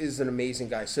 Mike is an amazing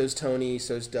guy. So's Tony.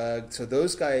 So's Doug. So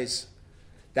those guys,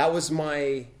 that was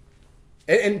my,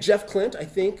 and Jeff Clint, I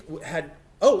think had.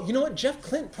 Oh, you know what? Jeff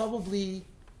Clint probably.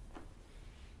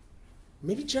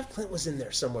 Maybe Jeff Clint was in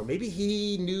there somewhere. Maybe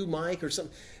he knew Mike or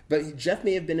something. But Jeff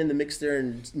may have been in the mix there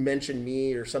and mentioned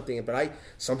me or something. But I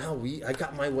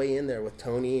got my way in there with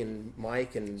Tony and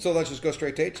Mike and. So let's just go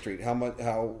straight to 8th Street.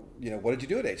 What did you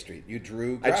do at 8th Street? You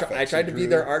drew graphics. I tried to be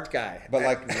their art guy. But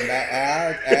like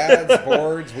ads,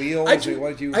 boards, wheels. I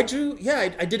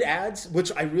did ads,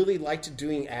 which I really liked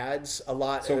doing ads a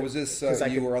lot. So was this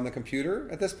you were on the computer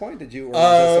at this point? Did you, or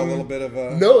was this a little bit of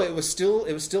a? No, it was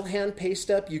still hand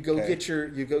paste up. You go get your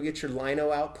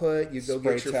lino output. You go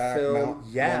spray get your tack, film.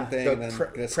 mount one thing, and then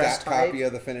get a stat copy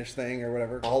of the finished thing or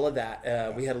whatever. All of that.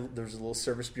 There was a little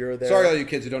service bureau there. Sorry, all you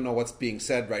kids who don't know what's being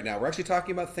said right now. We're actually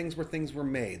talking about things where things were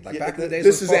made. Like back in the days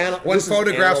when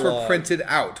photographs were printed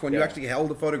out, when you actually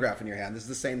held a photograph in your hand. This is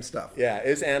the same stuff. Yeah,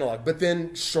 it's analog. But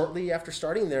then shortly after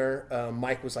starting there,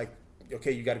 Mike was like,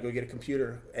 okay, you got to go get a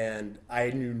computer. And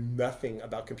I knew nothing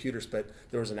about computers, but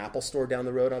there was an Apple store down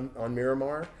the road on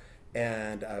Miramar,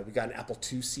 and we got an Apple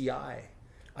II CI.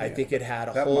 I think it had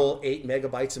a whole 8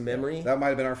 megabytes of memory. That might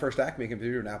have been our first Acme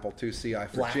computer, an Apple II CI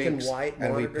for Black Jinx, and white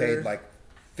and monitor. we paid like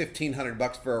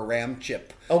 $1,500 for a RAM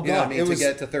chip. Oh God, you know what I mean? it was, to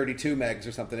get to 32 megs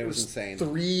or something. It was insane.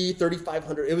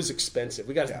 $3,500. It was expensive.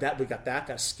 We got that. We got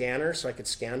a scanner so I could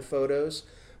scan photos.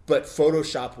 But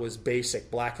Photoshop was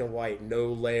basic, black and white, no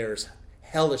layers,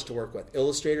 hellish to work with.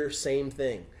 Illustrator, same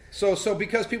thing. So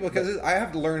because I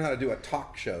have to learn how to do a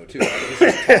talk show too. Right? This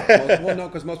is talk. Well, no,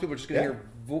 because most people are just going to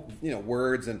hear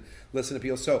words and listen to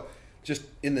people. So just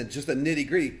in the nitty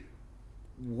gritty,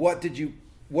 what did you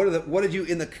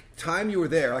in the time you were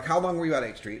there? Like, how long were you at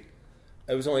 8th Street?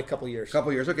 It was only a couple years.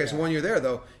 Okay, so when you're there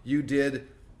though, you did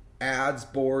ads,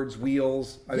 boards,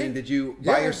 wheels. I mean, did you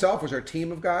by yourself? Was there a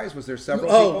team of guys? Was there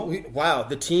several people? Wow,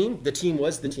 the team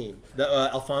was the team.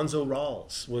 Alfonso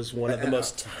Rawls was one of the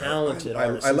most talented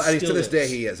artists. To this day,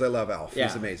 he is. I love Alf. Yeah.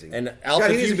 He's amazing. And Alf,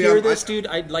 if you hear this, dude,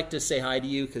 I'd like to say hi to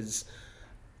you because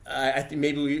I think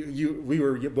maybe we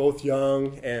were both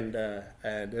young and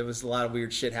it was a lot of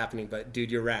weird shit happening. But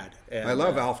dude, you're rad. And, I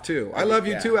love Alf too. I love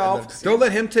you too, Alf. Don't him.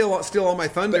 let him steal all my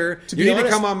thunder. You need to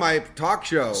come on my talk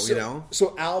show.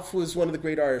 So Alf was one of the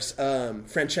great artists.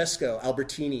 Francesco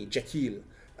Albertini, Jekyll.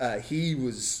 He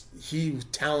was a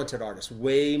talented artist,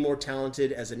 way more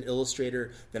talented as an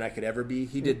illustrator than I could ever be.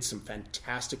 He did some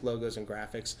fantastic logos and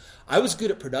graphics. I was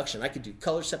good at production. I could do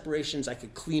color separations. I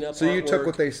could clean up. So you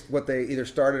artwork. took what they either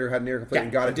started or had near complete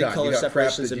and got it done. I did color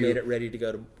separations and you... made it ready to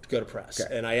go to press.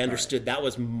 Okay. And I understood that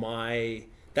was my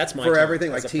That's my for time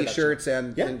everything, as like a production. T-shirts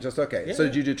and just okay. Yeah. So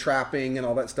did you do trapping and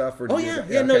all that stuff? Or did Oh you yeah,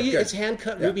 do, yeah. No, okay, good. it's hand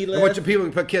cut Yeah. ruby And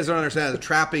lead. what kids don't understand is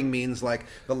trapping means like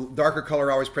the darker color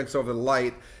always prints over the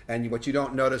light, and what you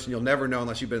don't notice, and you'll never know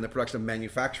unless you've been in the production of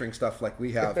manufacturing stuff like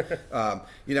we have.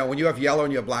 When you have yellow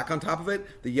and you have black on top of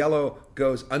it, the yellow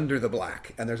goes under the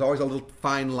black, and there's always a little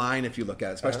fine line if you look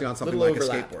at it, especially on something like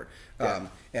overlap. a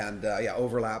skateboard.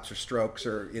 Overlaps or strokes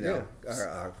or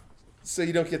So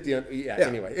you don't get the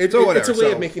anyway. It's a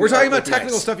way of making. We're talking about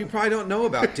technical stuff you probably don't know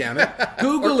about. Damn it,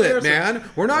 Google it, man.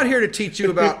 We're not here to teach you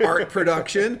about art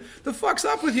production. The fuck's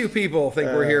up with you people?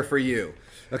 Think we're here for you?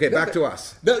 Okay, back to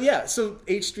us. No, yeah. So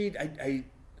H Street, I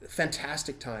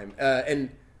fantastic time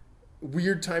and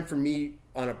weird time for me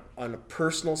on a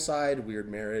personal side.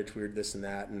 Weird marriage, weird this and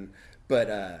that, but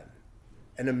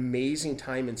an amazing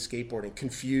time in skateboarding.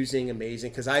 Confusing,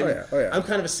 amazing, because I'm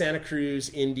kind of a Santa Cruz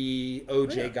indie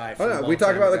OJ guy. We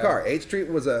talked about the car. 8th Street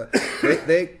was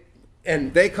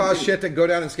they caused shit to go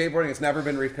down in skateboarding. It's never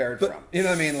been repaired from. You know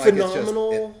what I mean? Like,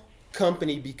 phenomenal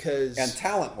company because and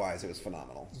talent wise, it was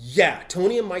phenomenal. Yeah,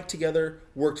 Tony and Mike together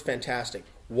worked fantastic.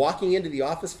 Walking into the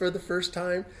office for the first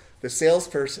time, the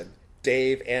salesperson,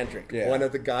 Dave Andrick, one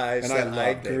of the guys that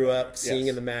I grew up seeing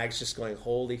in the mags, just going,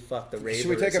 holy fuck, the Ravers. Should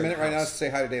we take a minute right now to say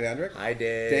hi to Dave Andrick? Hi,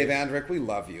 Dave. Dave Andrick, we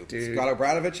love you. Dude. Scott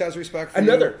Obradovich has respect for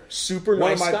Another you. super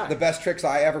nice guy. The best tricks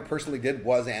I ever personally did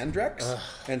was Andrick's.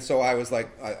 And so I was like,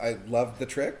 I loved the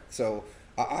trick. So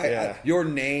your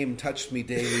name touched me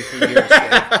daily for years,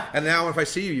 Dave. And now if I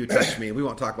see you, you touch me. We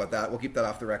won't talk about that. We'll keep that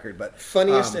off the record. But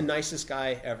funniest and nicest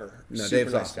guy ever. No, super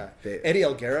Dave's nice awesome. guy. Dave. Eddie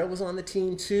Elguera was on the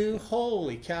team too.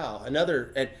 Holy cow.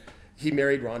 And he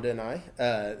married Rhonda and I,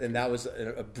 and that was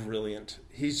a brilliant.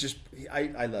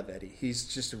 I love Eddie. He's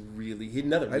just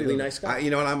another really nice guy. You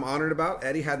know what I'm honored about?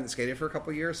 Eddie hadn't skated for a couple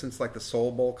of years since like the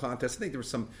Soul Bowl contest. I think there was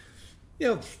some,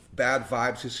 bad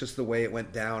vibes. It's just the way it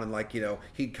went down, and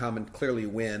he'd come and clearly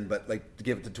win, but like to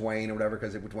give it to Dwayne or whatever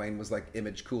because Dwayne was like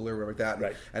image cooler or whatever like that.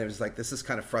 Right. And it was like, this is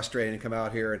kind of frustrating to come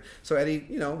out here. And so Eddie,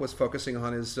 was focusing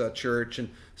on his church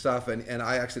and stuff. And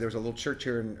I actually, there was a little church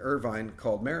here in Irvine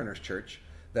called Mariners Church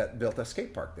that built a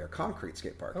skate park there, concrete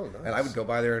skate park. Oh, nice. And I would go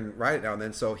by there and ride it now and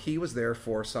then. So he was there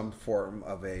for some form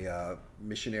of a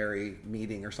missionary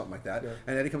meeting or something like that. Yeah.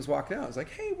 And Eddie comes walking out. I was like,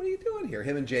 hey, what are you doing here?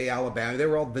 Him and Jay Alabama, they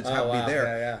were all just happy to be there.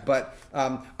 Yeah. But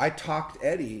I talked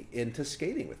Eddie into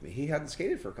skating with me. He hadn't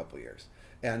skated for a couple of years.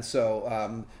 And so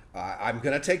I'm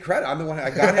going to take credit. I'm the one. I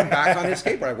got him back on his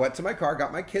skateboard. I went to my car,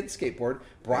 got my kid's skateboard,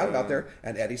 brought it out there,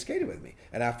 and Eddie skated with me.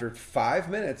 And after 5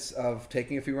 minutes of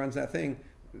taking a few runs that thing,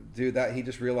 dude, that he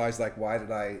just realized, like, why did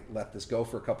I let this go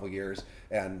for a couple of years?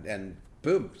 And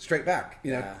boom, straight back.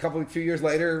 A few years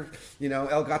later,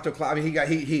 El Gato Club. I mean,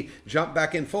 he jumped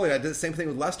back in fully. I did the same thing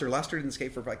with Lester. Lester didn't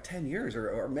skate for like 10 years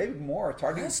or maybe more. It's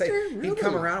hard to say. Really? He'd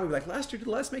come around and we'd be like, Lester,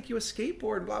 let's make you a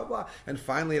skateboard, blah, blah. And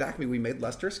finally at Acme, we made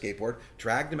Lester a skateboard,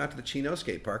 dragged him out to the Chino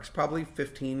skate parks, probably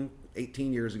 15,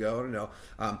 18 years ago. I don't know.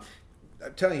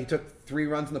 I'm telling you, he took 3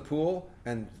 runs in the pool,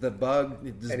 and the bug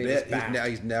just bit.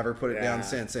 He's never put it down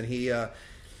since. And he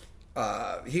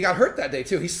got hurt that day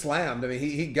too. He slammed. I mean,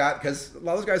 he got, because a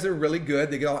lot of those guys are really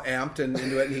good. They get all amped and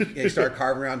into it, and he started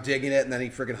carving around, digging it, and then he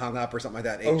freaking hung up or something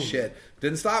like that. Ate shit.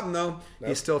 Didn't stop him though. Nope.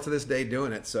 He's still to this day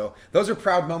doing it. So those are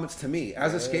proud moments to me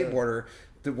as a skateboarder.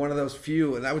 One of those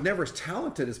few, and I was never as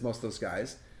talented as most of those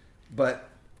guys,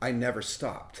 but I never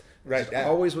stopped. Right. There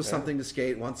always was something to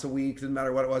skate once a week. Didn't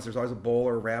matter what it was. There's always a bowl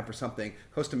or a ramp or something.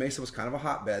 Costa Mesa was kind of a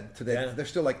hotbed. Today, there's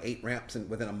still like 8 ramps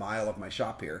within a mile of my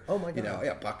shop here. Oh my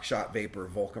god! Buckshot, Vapor,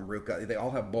 Volcom, Ruka. They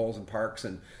all have bowls and parks,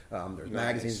 and there's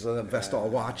magazines, Vestal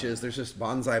watches. There's just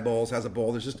Bonsai Bowls has a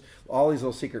bowl. There's just all these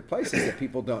little secret places that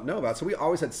people don't know about. So we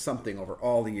always had something over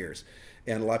all the years.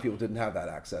 And a lot of people didn't have that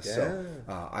access. Yeah.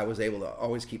 So I was able to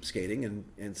always keep skating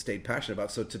and stayed passionate about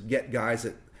it. So to get guys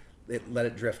that let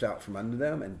it drift out from under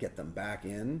them and get them back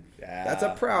in. Yeah, that's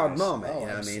a proud moment. You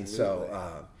know what I mean?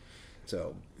 So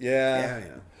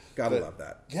gotta love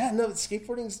that. Yeah, no,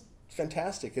 skateboarding's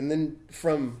fantastic. And then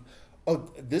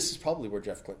this is probably where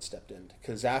Jeff Quint stepped in,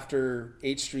 because after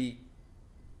 8th Street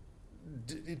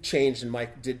it changed and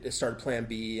Mike started Plan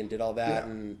B and did all that,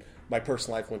 and my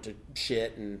personal life went to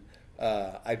shit, and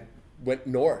I went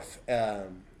north.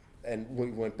 And we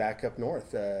went back up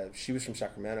north. She was from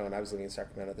Sacramento, and I was living in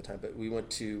Sacramento at the time. But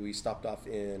we stopped off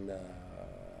in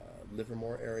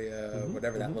Livermore area,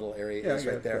 whatever that little area is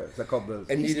right there. Is that called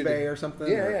the East Bay or something?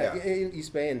 Yeah, in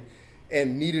East Bay,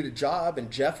 and needed a job. And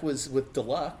Jeff was with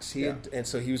Deluxe. And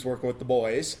so he was working with the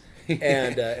boys.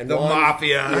 And the Ron,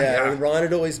 mafia. And Ron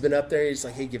had always been up there. He's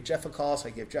like, hey, give Jeff a call. So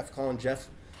I gave Jeff a call, and Jeff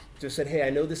just said, hey, I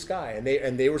know this guy.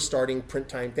 And they were starting print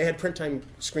time. They had print time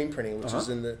screen printing, which was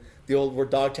in the the old where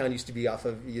Dogtown used to be off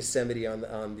of Yosemite on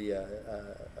the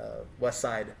west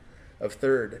side of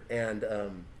 3rd, and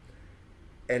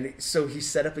so he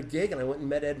set up a gig, and I went and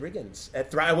met Ed Riggins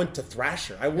I went to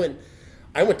Thrasher. I went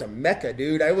to Mecca,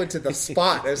 dude. I went to the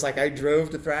spot. I was like, I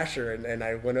drove to Thrasher, and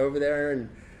I went over there and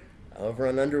over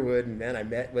on Underwood, and man, I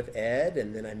met with Ed,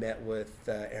 and then I met with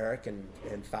Eric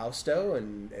and Fausto,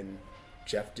 and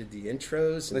Jeff did the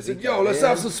intros. And they said, "Yo, let's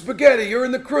have some spaghetti. You're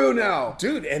in the crew now,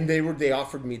 dude." And they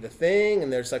offered me the thing,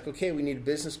 and they're just like, "Okay, we need a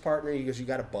business partner." He goes, "You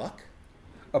got a buck?"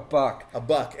 A buck.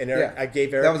 And Eric, I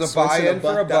gave Eric. That was a buy-in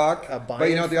for a buck. But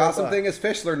you know what the awesome thing is?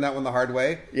 Fish learned that one the hard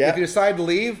way. Yeah. If you decide to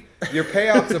leave, your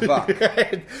payout's a buck.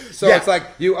 So it's like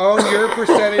you own your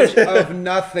percentage of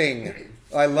nothing.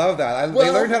 I love that. They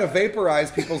learned how to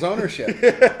vaporize people's ownership.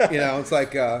 It's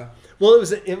like. Well, it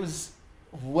was a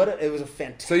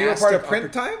fantastic. So you were part of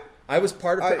Print Time? I was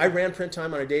part of. I ran Print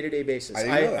Time on a day-to-day basis.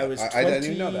 I was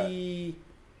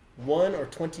 21 or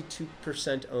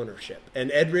 22% ownership, and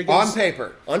Ed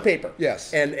Riggins on paper,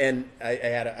 yes. And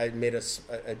I made a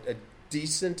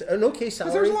decent, an okay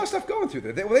salary. Because there was a lot of stuff going through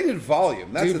there. They did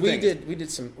volume. That's the thing.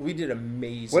 We did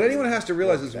amazing. What anyone has to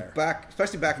realize is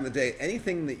especially back in the day,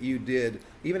 anything that you did,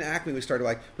 even Acme, we started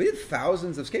we did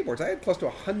thousands of skateboards. I had close to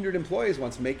 100 employees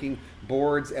once making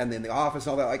boards, and in the office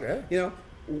and all that.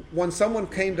 When someone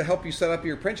came to help you set up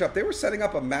your print shop, they were setting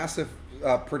up a massive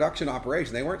production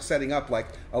operation. They weren't setting up like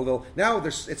a little. Now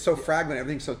it's so fragmented.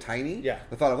 Everything's so tiny. Yeah.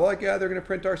 The thought of they're going to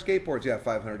print our skateboards. Yeah,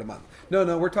 500 a month.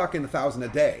 No, we're talking 1,000 a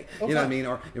day. Okay. You know what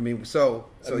I mean? So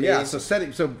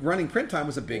running Print Time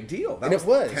was a big deal. That was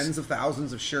tens of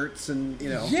thousands of shirts and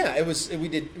Yeah, it was. We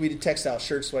did textile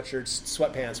shirts, sweatshirts,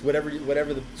 sweatpants, whatever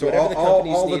the companies all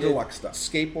needed. The deluxe stuff.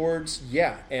 Skateboards,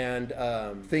 yeah, and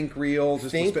Think Reel,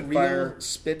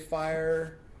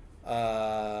 Spitfire.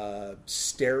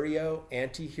 Stereo,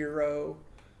 Antihero,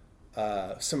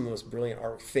 some of the most brilliant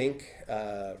art.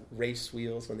 Race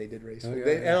Wheels when they did Race Wheels,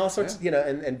 and all sorts,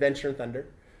 and Venture and Thunder.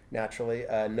 Naturally,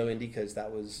 no indie because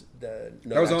that was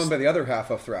owned by the other half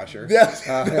of Thrasher. Yes,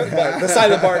 the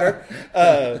silent partner.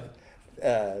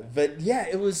 But yeah,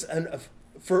 it was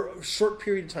for a short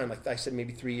period of time, like I said,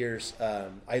 maybe 3 years.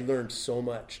 I learned so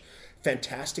much.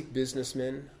 Fantastic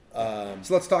businessmen. So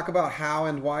let's talk about how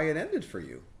and why it ended for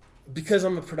you. Because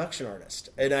I'm a production artist,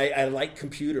 and I like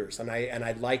computers, and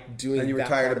I like doing. And you were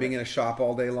tired of being in a shop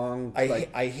all day long.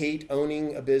 I hate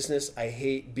owning a business. I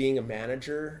hate being a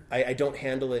manager. I don't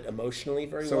handle it emotionally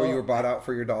very well. So you were bought out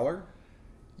for your dollar?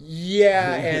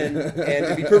 Yeah, and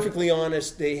to be perfectly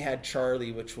honest, they had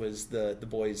Charlie, which was the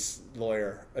boy's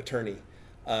lawyer attorney,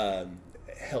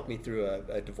 help me through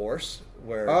a divorce.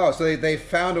 So they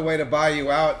found a way to buy you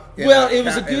out. It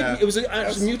was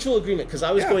a mutual agreement because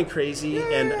I was going crazy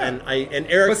and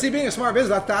Eric. But see, being a smart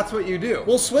business, that's what you do.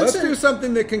 Well, let's do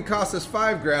something that can cost us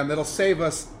 $5,000 that'll save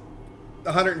us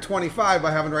 $125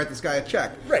 by having to write this guy a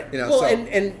check. Right.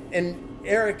 And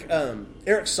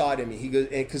Eric saw it in me. He goes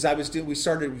because we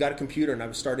got a computer and I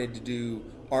was starting to do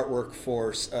artwork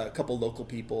for a couple local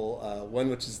people.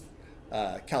 One which is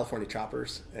California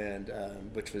Choppers, and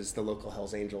which was the local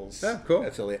Hells Angels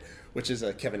affiliate, which is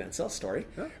a Kevin Ansel story.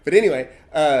 Yeah. But anyway,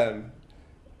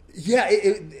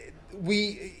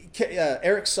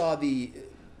 Eric saw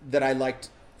that I liked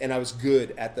and I was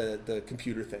good at the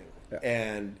computer thing,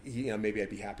 and maybe I'd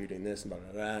be happier doing this and blah,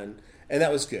 blah, blah, and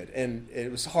that was good. And it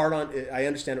was hard on. I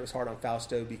understand it was hard on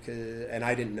Fausto and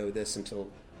I didn't know this until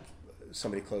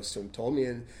somebody close to him told me,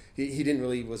 and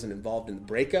he wasn't involved in the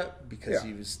breakup because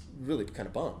he was really kind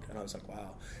of bummed, and I was like,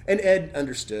 wow. And Ed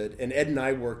understood, and Ed and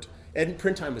I worked. Ed and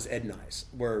Print Time was Ed and I's,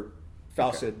 where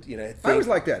Fausto, I was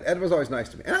like that. Ed was always nice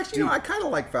to me, and actually, I kind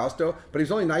of like Fausto, but he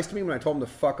was only nice to me when I told him to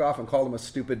fuck off and called him a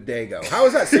stupid dago. How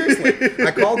was that? Seriously,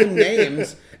 I called him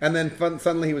names, and then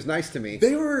suddenly he was nice to me.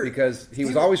 Because he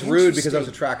was always rude because I was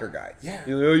a tracker guy. Yeah,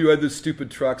 you had this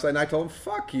stupid trucks, and I told him,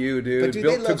 "Fuck you, dude.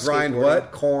 Built to grind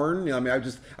what corn?"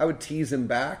 I would tease him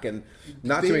back, and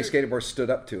not too many skateboarders stood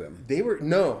up to him.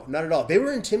 No, not at all. They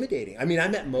were intimidating. I mean, I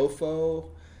met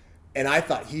Mofo. And I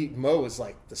thought Mo was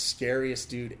like the scariest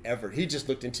dude ever. He just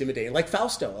looked intimidating, like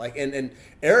Fausto. And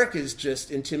Eric is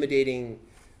just intimidating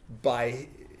by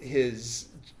his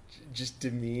just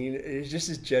demeanor, just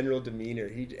his general demeanor.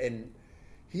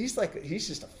 He's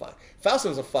just a fuck. Fausto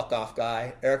was a fuck off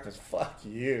guy. Eric was fuck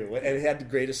you, and he had the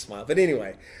greatest smile. But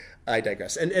anyway, I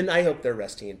digress, and I hope they're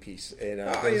resting in peace. I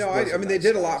mean, they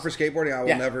did a lot for skateboarding. I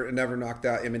will never knock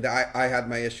that. I mean, I had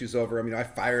my issues over. I mean, I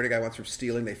fired a guy once for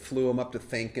stealing. They flew him up to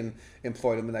Think and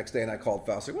employed him the next day. And I called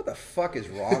Faust. Like, what the fuck is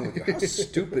wrong with you? How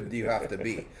stupid do you have to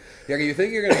be? Yeah, you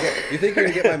think you're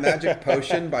gonna get my magic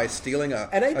potion by stealing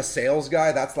a sales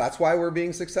guy? That's why we're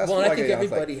being successful. Well, and I think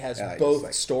everybody has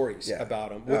both stories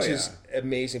about them, which is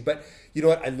amazing. But you know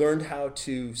what? I learned how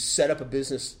to set up a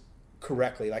business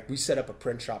correctly. Like, we set up a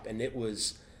print shop, and it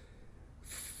was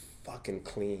fucking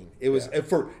clean. It was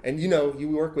and you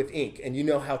work with ink, and you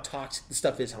know how toxic the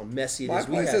stuff is, how messy it is.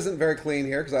 My place isn't very clean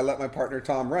here because I let my partner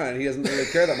Tom run. He doesn't really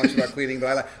care that much about cleaning,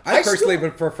 but I personally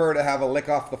would prefer to have a lick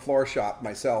off the floor shop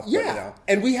myself. Yeah,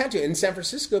 and we had to in San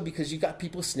Francisco because you got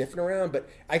people sniffing around. But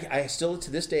I still to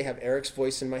this day have Eric's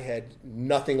voice in my head.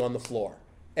 Nothing on the floor,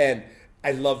 and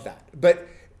I love that. But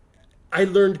I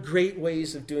learned great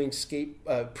ways of doing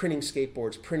printing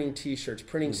skateboards, printing T-shirts,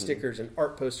 printing stickers, and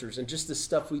art posters, and just the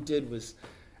stuff we did was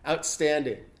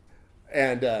outstanding.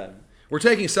 And we're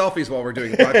taking selfies while we're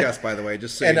doing the podcast, by the way.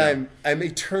 Just so you know. I'm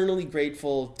eternally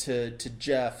grateful to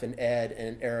Jeff and Ed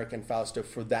and Eric and Fausto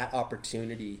for that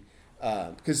opportunity,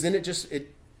 because then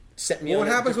it set me. Well, what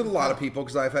happens with a lot of people,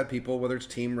 because I've had people, whether it's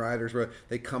team riders, where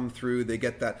they come through, they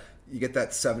get that. You get that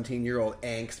 17-year-old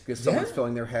angst because someone's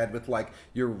filling their head with, like,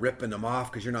 you're ripping them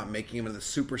off because you're not making them into the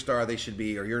superstar they should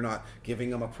be, or you're not giving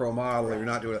them a pro model, or you're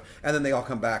not doing it. And then they all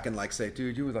come back and, like, say,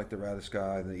 dude, you were, like, the raddest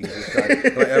guy, the easiest guy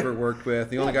that I ever worked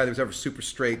with, the only guy that was ever super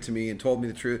straight to me and told me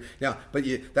the truth. Yeah, but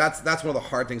that's one of the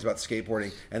hard things about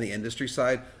skateboarding and the industry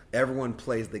side. Everyone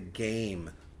plays the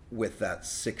game with that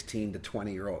 16 to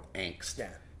 20-year-old angst.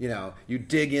 Yeah. You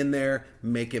dig in there,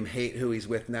 make him hate who he's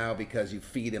with now because you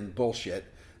feed him bullshit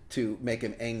to make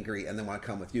him angry and then want to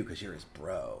come with you because you're his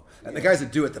bro. And the guys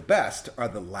that do it the best are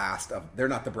the last of... They're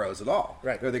not the bros at all.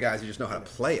 Right. They're the guys who just know how to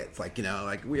play it. It's like,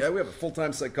 we have a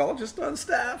full-time psychologist on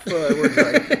staff.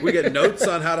 We get notes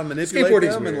on how to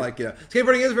manipulate them. Weird. And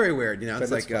skateboarding is very weird.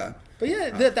 It's like... But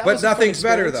yeah, that but was nothing's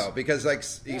better though, because like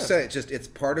you said, it's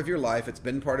part of your life. It's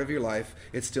been part of your life.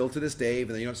 It's still to this day,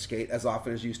 even though you don't skate as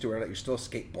often as you used to. You're still a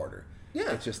skateboarder.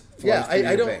 Yeah, it just flows through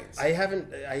your veins. I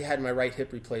had my right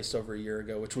hip replaced over a year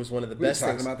ago, which was one of the best things.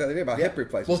 We were talking about that the other day about hip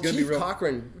replacements. Well, Keith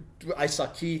Cochran, I saw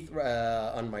Keith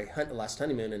on my last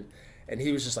honeymoon, and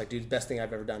he was just like, "Dude, best thing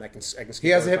I've ever done. I can skate." He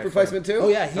has a hip replacement too. Oh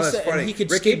yeah, that's funny. He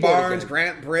could Ricky skateboard Barnes, again.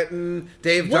 Grant Britton,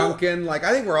 Dave Duncan. Like,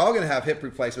 I think we're all going to have hip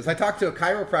replacements. I talked to a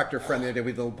chiropractor friend the other day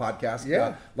with the little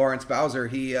podcast. Lawrence Bowser.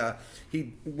 He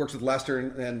works with Lester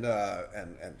and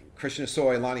Christian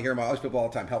Asoy and Lonnie Hirma, all these people all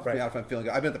the time, helps me out if I'm feeling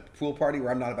good. I've been at the pool party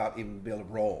where I'm not about even being able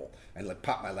to roll and like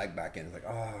pop my leg back in. It's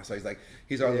like, so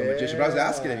he's our little magician. But I was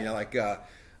asking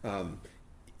him,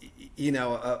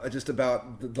 just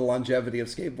about the longevity of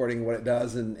skateboarding, what it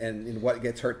does, and what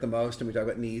gets hurt the most. And we talk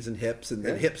about knees and hips, and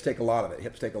hips take a lot of it.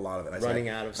 Running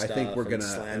out of stuff. I think we're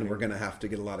gonna have to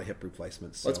get a lot of hip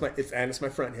replacements. So. Well, it's my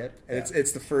front hip, and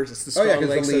it's the first. It's the strong leg.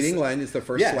 Because the leading line is the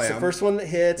first slam. It's the first one that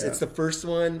hits. Yeah. It's the first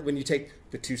one when you take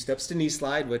the 2 steps to knee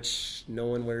slide, which no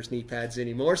one wears knee pads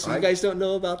anymore. So you guys don't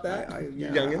know about that.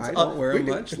 Youngins. I don't wear them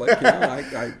much.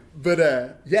 But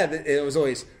it was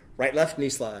always right, left, knee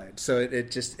slide. So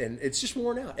it's just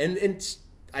worn out. And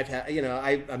I've had,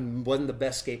 I wasn't the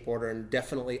best skateboarder and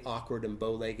definitely awkward and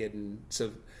bow-legged. And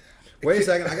so. Wait a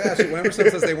second. I got to ask you, whenever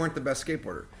someone says they weren't the best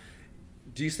skateboarder,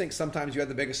 do you think sometimes you had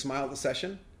the biggest smile at the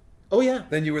session? Oh, yeah.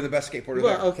 Then you were the best skateboarder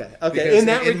there. Okay. Because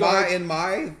in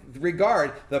my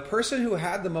regard, the person who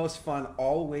had the most fun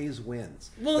always wins.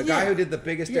 Well, the guy who did the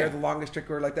biggest air, the longest trick,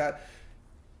 or like that,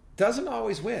 doesn't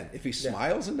always win. If he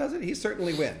smiles and does it, he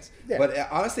certainly wins. Yeah. But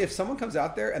honestly, if someone comes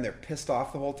out there and they're pissed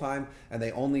off the whole time and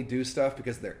they only do stuff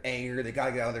because they're angry, they got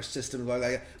to get out of their system,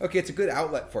 okay, it's a good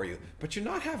outlet for you. But you're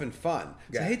not having fun.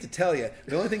 So I hate to tell you,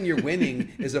 the only thing you're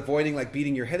winning is avoiding like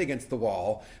beating your head against the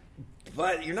wall.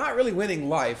 But you're not really winning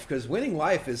life, because winning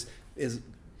life is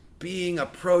being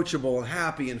approachable and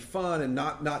happy and fun and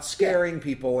not scaring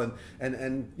people and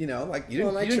you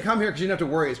didn't come here because you didn't have to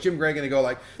worry. Is Jim Gray going to go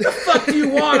like, the fuck do you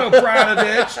want,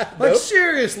 Obradovich? Like,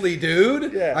 seriously,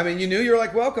 dude. Yeah. I mean, you knew you were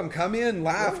like, welcome, come in,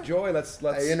 laugh, joy. Let's.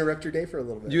 I interrupt your day for a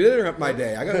little bit. You did interrupt my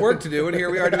day. I got work to do, and here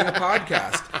we are doing a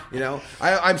podcast.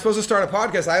 I'm supposed to start a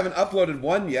podcast. I haven't uploaded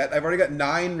one yet. I've already got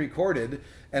 9 recorded.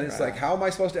 And it's like, how am I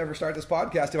supposed to ever start this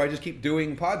podcast if I just keep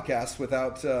doing podcasts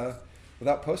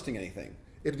without posting anything?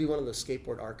 It'd be one of those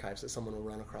skateboard archives that someone will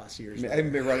run across years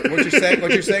later.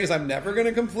 What you're saying is I'm never going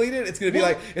to complete it. It's going to be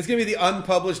it's going to be the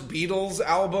unpublished Beatles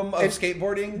album of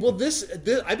skateboarding. Well, this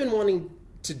I've been wanting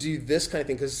to do this kind of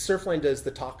thing because Surfline does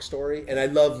the talk story, and I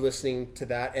love listening to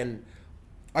that. And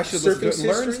I should listen to it and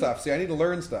learn stuff. See, I need to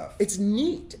learn stuff. It's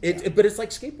neat. But it's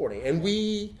like skateboarding, and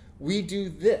we we do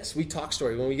this. We talk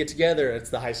story. When we get together, it's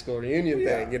the high school reunion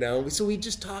thing, you know? So we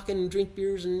just talk and drink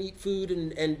beers and eat food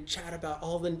and chat about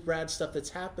all the rad stuff that's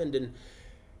happened. And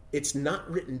it's not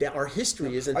written down. Our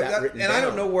history isn't written down. And I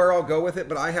don't know where I'll go with it,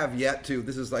 but I have yet to.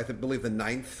 This is, I believe, the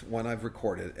 9th one I've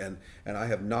recorded, and I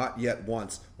have not yet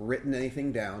once written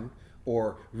anything down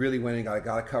or really went and I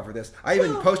got to cover this. I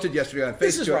even posted yesterday on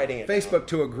Facebook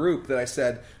to a group that I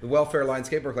said, the Welfare Line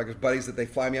Skateboard Collectors buddies, that they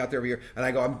fly me out there every year. And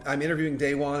I go, I'm interviewing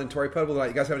Day One and Tori Puddle tonight.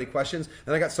 You guys have any questions?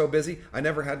 And I got so busy, I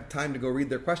never had time to go read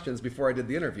their questions before I did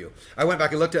the interview. I went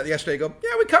back and looked at it yesterday and go,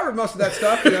 yeah, we covered most of that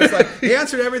stuff. You know, it's like, the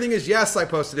answer to everything is yes, I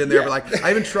posted in there. But like,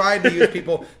 I even tried to use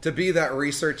people to be that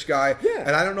research guy. Yeah.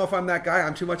 And I don't know if I'm that guy.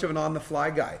 I'm too much of an on-the-fly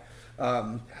guy.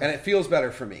 And it feels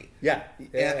better for me.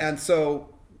 And so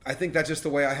I think that's just the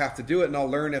way I have to do it, and I'll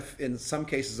learn if in some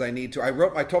cases I need to.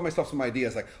 I told myself some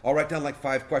ideas, like I'll write down like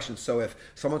 5 questions, so if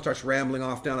someone starts rambling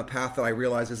off down a path that I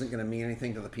realize isn't going to mean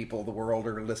anything to the people of the world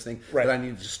or listening, that I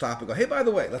need to just stop and go, hey, by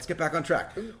the way, let's get back on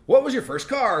track. What was your first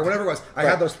car, or whatever it was? I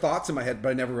had those thoughts in my head, but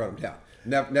I never wrote them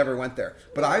down. Never went there.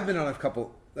 But I've been on a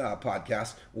couple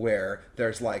podcast where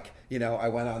there's like, you know, I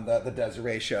went on the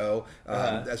Desiree show,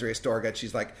 Desiree Storgett.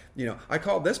 She's like, you know, I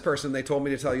called this person. They told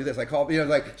me to tell you this. I called, you know,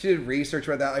 like she did research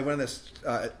about that. I went on this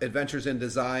Adventures in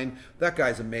Design. That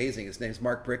guy's amazing. His name's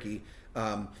Mark Bricky.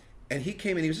 And he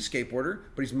came in, he was a skateboarder,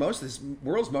 but his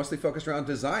world's mostly focused around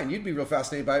design. You'd be real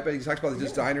fascinated by it, but he talks about the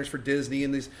designers for Disney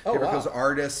and these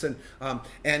artists.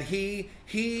 And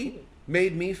he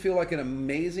made me feel like an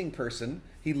amazing person.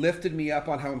 He lifted me up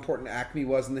on how important Acme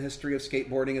was in the history of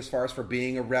skateboarding as far as for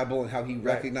being a rebel and how he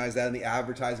recognized that in the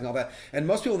advertising and all that. And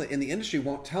most people in the industry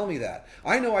won't tell me that.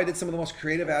 I know I did some of the most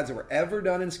creative ads that were ever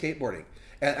done in skateboarding.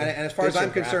 And as far as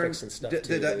I'm concerned,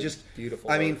 just beautiful.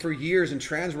 I mean, for years in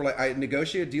Transworld, I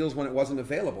negotiated deals when it wasn't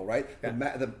available. Right,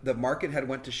 the market had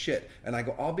went to shit, and I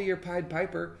go, I'll be your Pied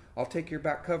Piper. I'll take your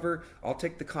back cover. I'll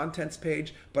take the contents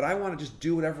page, but I want to just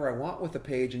do whatever I want with the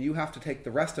page, and you have to take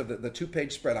the rest of the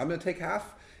 2-page spread. I'm going to take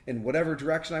half in whatever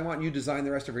direction I want. You design the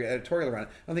rest of your editorial around it.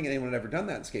 I don't think anyone had ever done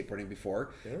that in skateboarding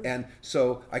before. Yeah. And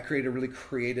so I created a really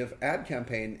creative ad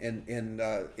campaign in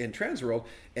Transworld.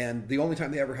 And the only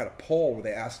time they ever had a poll where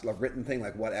they asked a written thing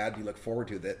like, what ad do you look forward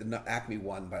to? That Acme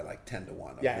won by like 10-1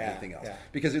 over anything else.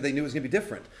 Because they knew it was going to be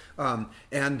different.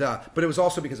 But it was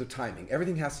also because of timing.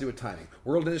 Everything has to do with timing.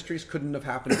 World Industries couldn't have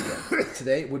happened again.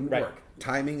 Today it wouldn't work.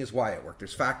 Timing is why it worked.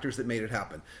 There's factors that made it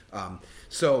happen.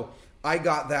 So I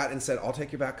got that and said, I'll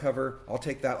take your back cover. I'll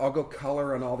take that. I'll go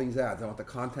color on all these ads. I want the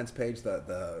contents page,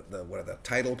 the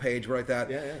title page, like that.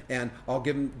 And I'll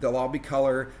give them. They'll all be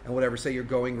color and whatever. Say your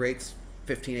going rate's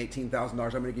 $15,000-$18,000. I'm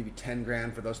going to give you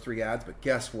 $10,000 for those 3 ads. But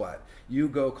guess what? You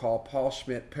go call Paul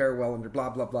Schmidt, Per Wellender, blah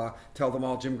blah blah. Tell them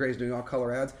all Jim Gray's doing all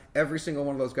color ads. Every single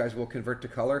one of those guys will convert to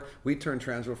color. We turned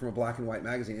Transworld from a black and white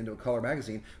magazine into a color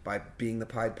magazine by being the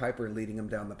Pied Piper and leading them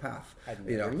down the path.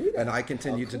 And I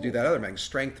continued to do that other magazine.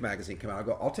 Strength magazine came out. I'll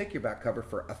go, I'll take your back cover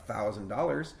for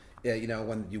 $1,000. You know,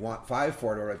 when you want 5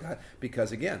 for it or like that,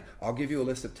 because again, I'll give you a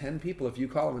list of 10 people. If you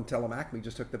call them and tell them Acme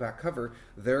just took the back cover,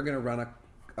 they're going to run a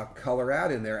color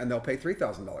ad in there, and they'll pay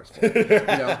 $3,000 for it.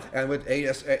 You know, and with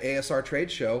ASR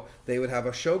Trade Show, they would have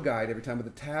a show guide every time with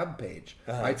a tab page.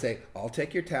 I'd say, I'll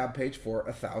take your tab page for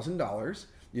 $1,000.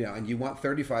 You know, and you want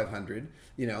 $3,500.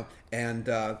 You know, and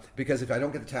because if I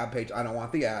don't get the tab page, I don't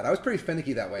want the ad. I was pretty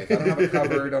finicky that way. If I don't have a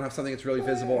cover, don't have something that's really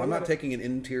visible, I'm not taking an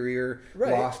interior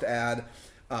lost ad.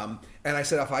 And I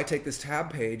said, if I take this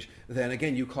tab page, then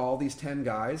again, you call these 10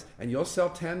 guys and you'll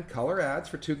sell 10 color ads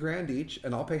for $2,000 each,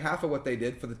 and I'll pay half of what they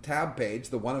did for the tab page,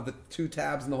 the one of the 2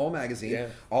 tabs in the whole magazine.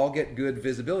 I'll get good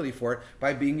visibility for it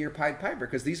by being your Pied Piper,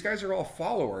 because these guys are all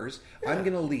followers. I'm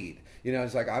going to lead. You know,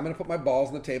 it's like, I'm going to put my balls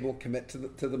on the table, commit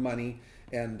to the money.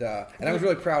 And I was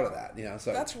really proud of that, you know.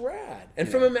 So that's rad. And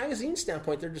from a magazine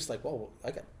standpoint, they're just like, well,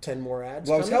 I got 10 more ads.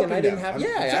 Well, I was helping I didn't have.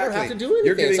 Exactly. I don't have to do anything.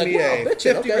 You're giving me a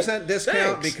 50%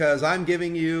 discount because I'm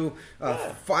giving you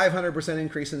a 500%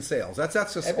 increase in sales. That's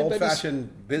just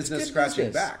old-fashioned business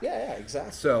scratching back. Yeah,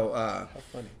 exactly. So, how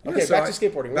funny. Okay, back to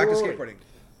skateboarding. Back to skateboarding.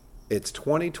 It's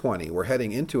 2020. We're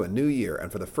heading into a new year,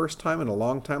 and for the first time in a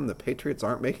long time, the Patriots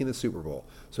aren't making the Super Bowl.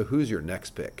 So who's your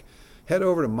next pick? Head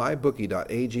over to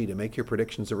mybookie.ag to make your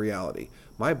predictions a reality.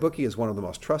 MyBookie is one of the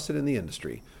most trusted in the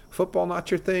industry. Football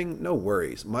not your thing? No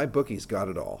worries. MyBookie's got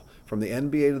it all. From the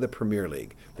NBA to the Premier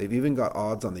League. They've even got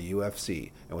odds on the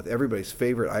UFC. And with everybody's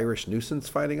favorite Irish nuisance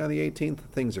fighting on the 18th,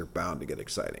 things are bound to get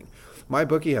exciting.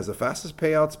 MyBookie has the fastest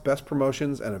payouts, best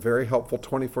promotions, and a very helpful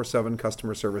 24/7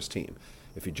 customer service team.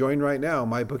 If you join right now,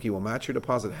 MyBookie will match your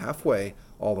deposit halfway,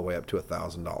 all the way up to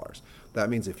 $1,000. That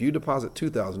means if you deposit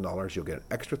 $2,000, you'll get an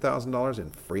extra $1,000 in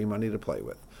free money to play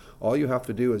with. All you have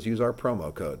to do is use our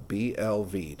promo code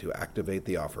BLV to activate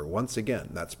the offer. Once again,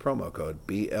 that's promo code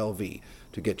BLV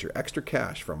to get your extra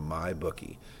cash from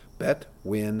MyBookie. Bet,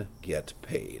 win, get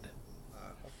paid.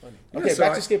 Okay, so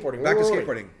back to skateboarding. Back to Where were we?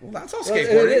 skateboarding. Well, that's all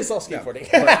skateboarding. It is all skateboarding.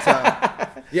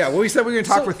 Yeah. Well, we said we were going to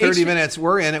talk So for 30 H- minutes.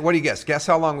 We're in it. What do you guess? Guess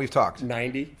how long we've talked?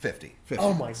 90. 50.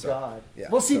 Oh my So, God. yeah,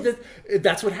 Well, see, so-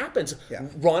 that's what happens. Yeah.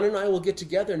 Ron and I will get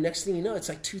together. Next thing you know, it's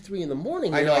like 2, 3 in the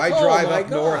morning. I You're know. like, I oh drive my up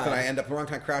north God. and I end up a long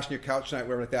time crashing your couch tonight,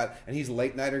 whatever like that. And he's a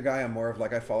late nighter guy. I'm more of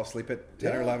like I fall asleep at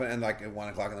 10 or 11, and like at 1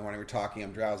 o'clock in the morning we're talking.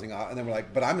 I'm drowsing off, and then we're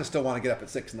like, but I'm gonna still want to get up at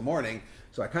 6 in the morning,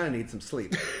 so I kind of need some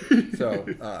sleep. So.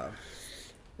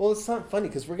 Well, it's not funny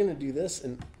because we're going to do this.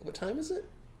 And what time is it?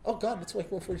 Oh, God, it's like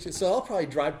 1:42. So I'll probably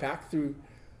drive back through.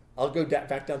 I'll go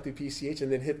back down through PCH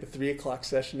and then hit the 3 o'clock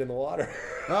session in the water.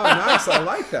 Oh, nice! I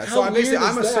like that. How So I'm weird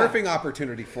I'm a is that? surfing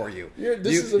opportunity for you. This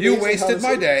is You amazing how wasted this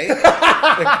my is. day,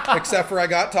 except for I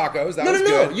got tacos. That No, was no,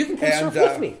 no. good. You can come surf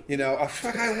with me. You know,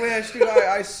 fuck, I wish, dude.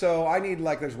 I need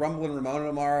like there's Rumble and Ramona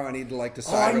tomorrow. I need to like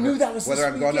decide I knew that was whether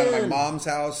this I'm going down to my weekend. mom's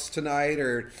house tonight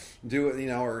or do it,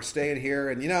 or staying here.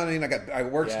 And you know what I mean? I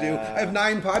got work to do. Yeah. I have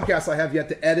 9 podcasts I have yet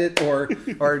to edit or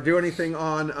do anything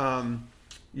on.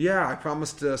 Yeah, I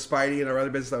promised Spidey and our other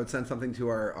business I would send something to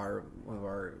one of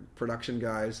our production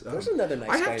guys. There's another nice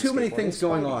I guy have in too many skateboarding, things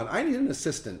going Spidey. on. I need an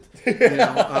assistant.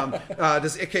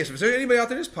 Okay, so is there anybody out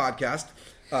there in this podcast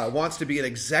wants to be an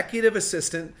executive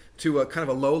assistant to a kind of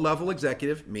a low-level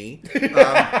executive, me,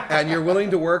 and you're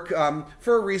willing to work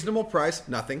for a reasonable price,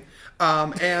 nothing,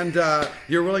 and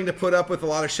you're willing to put up with a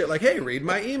lot of shit like, hey, read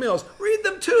my emails, read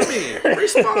them to me,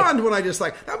 respond when I just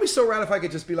like, that'd be so rad if I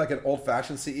could just be like an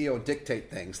old-fashioned CEO and dictate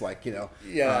things like,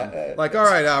 like, all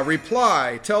right,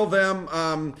 reply, tell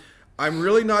them, I'm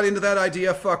really not into that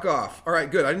idea. Fuck off. All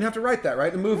right, good. I didn't have to write that,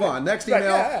 right? And move on. Next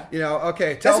email. Right, yeah.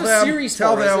 Okay. Tell That's what them. Siri's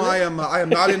Tell for, them isn't it? I am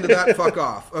not into that. Fuck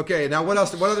off. Okay. Now what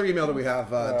else? What other email do we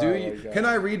have? my God. Can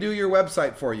I redo your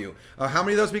website for you? How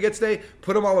many of those we get today?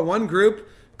 Put them all in one group.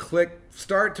 Click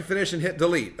start to finish and hit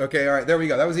delete. Okay. All right. There we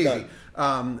go. That was easy.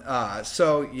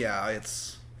 So yeah,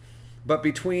 it's. But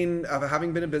between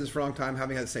having been in business for a long time,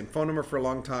 having had the same phone number for a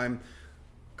long time,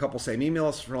 a couple same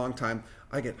emails for a long time,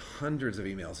 I get hundreds of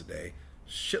emails a day.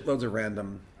 Shitloads of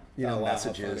random, Oh, wow, how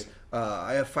messages.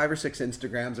 I have 5 or 6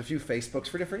 Instagrams, a few Facebooks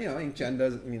for different,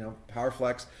 agendas,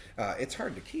 PowerFlex. It's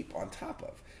hard to keep on top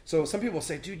of. So some people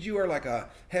say, dude, you are like a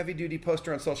heavy duty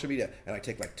poster on social media. And I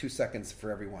take like 2 seconds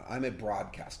for everyone. I'm a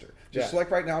broadcaster. Just Yeah.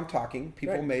 like right now I'm talking.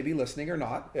 People Right. may be listening or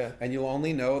not. Yeah. And you'll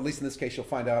only know, at least in this case, you'll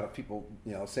find out if people,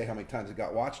 say how many times it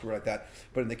got watched or like that.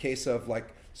 But in the case of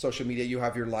like social media, you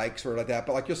have your likes or like that.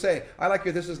 But like you'll say, I like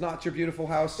your, this is not your beautiful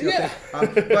house. Yeah.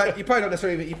 But you probably don't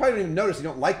necessarily, you probably don't even notice you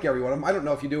don't like every one of them. I don't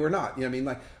know if you do or not. You know what I mean?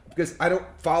 Like, because I don't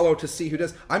follow to see who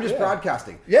does. I'm just Yeah.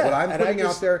 broadcasting. Yeah, What I'm and putting I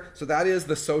just- out there. So that is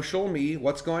the social me.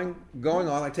 What's going on?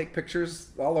 I take pictures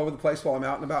all over the place while I'm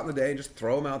out and about in the day and just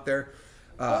throw them out there.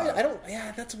 I don't.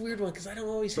 Yeah, that's a weird one because I don't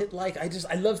always hit like.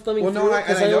 I love thumbing Well, through no, it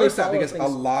and I only noticed that follow because things. a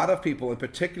lot of people, and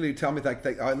particularly tell me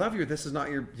like, I love your "this is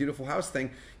not your beautiful house" thing.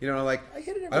 Like I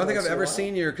hit it every I don't think once I've in a ever while.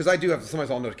 seen your because I do have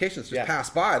sometimes all notifications just Yeah. pass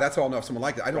by. That's how I'll know if someone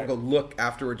liked it. I don't Right. go look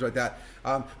afterwards like that.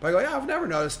 But I go, yeah, I've never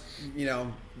noticed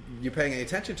you paying any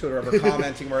attention to it or ever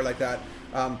commenting or like that.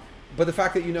 But the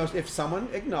fact that if someone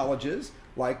acknowledges.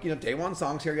 Like, Day One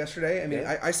Song's here yesterday. I mean,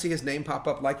 Yeah. I see his name pop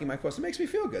up liking my post. It makes me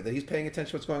feel good that he's paying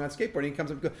attention to what's going on skateboarding. He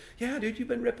comes up and goes, yeah, dude, you've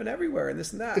been ripping everywhere and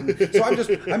this and that. And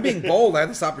so I'm being bold. I have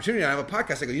this opportunity. I have a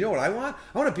podcast. I go, you know what I want?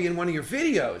 I want to be in one of your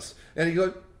videos. And he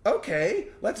goes, okay,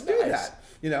 let's do Nice.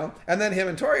 that. And then him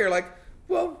and Tori are like,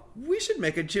 well, we should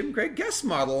make a Jim Craig guest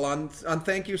model on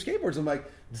Thank You Skateboards. I'm like,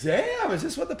 damn, is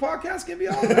this what the podcast can be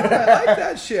all about? I like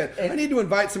that shit. I need to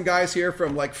invite some guys here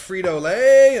from like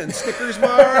Frito-Lay and Snickers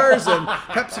bars and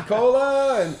Pepsi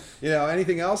Cola and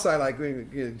anything else I like.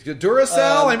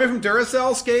 Duracell. Anybody from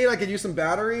Duracell skate? I could use some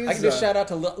batteries. I can just shout out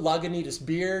to Lagunitas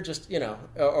Beer, just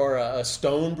or a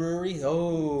Stone Brewery.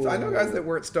 Oh, I know guys that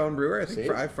work at Stone Brewer. I think See?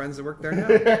 I have friends that work there now.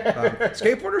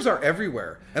 Skateboarders are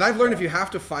everywhere, and I've learned if you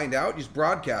have to find out, just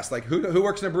broadcast like who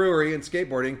works in a brewery and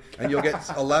skateboarding, and you'll get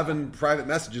 11 private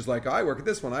messages like I work at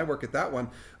this one, I work at that one.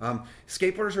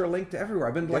 Skateboarders are linked to everywhere.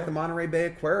 I've been to like the Monterey Bay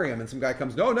Aquarium, and some guy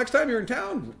comes, no, next time you're in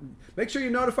town, make sure you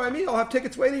notify me. I'll have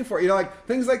tickets waiting for you. Like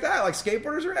things like that. Like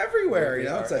skateboarders are everywhere. They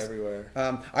are It's everywhere.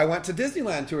 I went to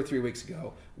Disneyland 2 or 3 weeks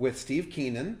ago with Steve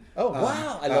Keenan. Oh,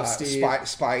 wow. I love Steve.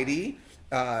 Spidey.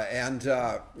 And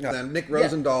Nick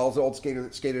Rosendaal's the old skater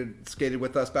that skated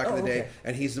with us back in the day, okay.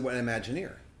 and he's an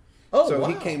Imagineer. Oh, so wow.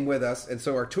 he came with us, and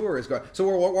so our tour is going. So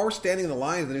while we're standing in the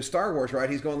line of the new Star Wars ride,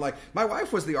 he's going like, my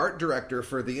wife was the art director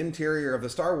for the interior of the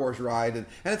Star Wars ride, and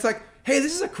it's like, hey,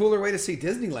 this is a cooler way to see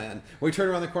Disneyland. We turn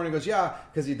around the corner and goes, yeah,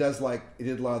 because he did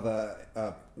a lot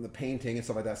of the painting and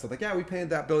stuff like that. So like, yeah, we painted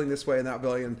that building this way and that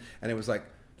building, and it was like,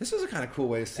 this is a kind of cool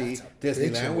way to see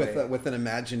Disneyland with an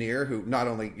Imagineer who not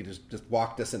only just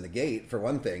walked us in the gate for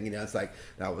one thing. It's like,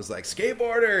 that was like,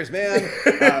 skateboarders, man.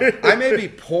 I may be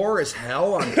poor as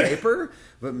hell on paper,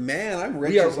 but man, I'm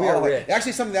rich as We are all. rich.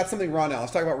 Actually, that's something Ron Allen.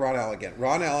 Let's talk about Ron Allen again.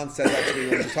 Ron Allen said that to me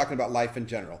when he was talking about life in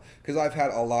general, because I've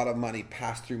had a lot of money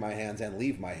pass through my hands and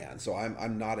leave my hands. So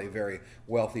I'm not a very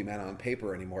wealthy man on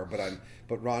paper anymore.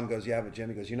 But Ron goes, yeah, but Jim,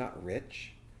 he goes, you're not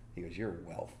rich. He goes, you're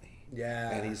wealthy.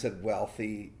 Yeah. And he said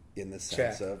wealthy in the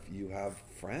sense of you have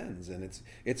friends, and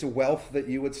it's a wealth that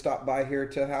you would stop by here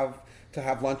to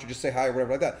have lunch or just say hi or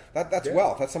whatever like that. That's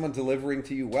wealth. That's someone delivering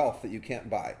to you wealth that you can't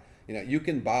buy. You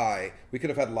can buy. We could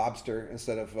have had lobster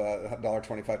instead of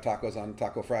 $1.25 tacos on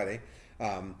Taco Friday.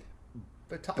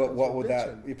 But what would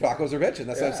that? Tacos are rich, and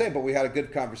that's what I'm saying. But we had a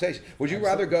good conversation. Would you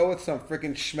rather go with some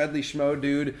freaking schmedly schmo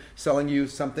dude selling you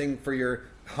something for your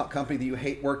company that you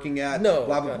hate working at? No,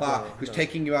 blah blah blah. Who's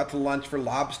taking you out to lunch for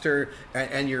lobster,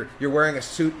 and you're wearing a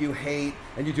suit you hate,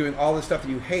 and you're doing all this stuff that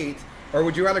you hate? Or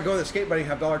would you rather go to the skate buddy and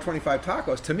have $1.25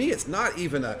 tacos? To me, it's not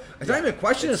even a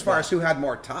question as far as who had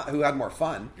more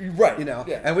fun, right?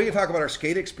 And we can talk about our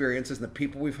skate experiences and the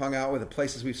people we've hung out with, the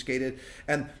places we've skated,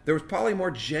 and there was probably more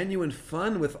genuine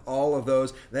fun with all of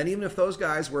those than even if those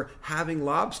guys were having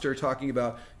lobster, talking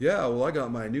about, yeah, well, I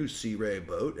got my new Sea Ray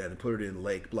boat and put it in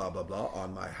lake blah blah blah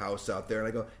on my house out there, and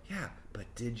I go, yeah,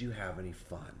 but did you have any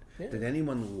fun? Yeah. Did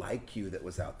anyone like you that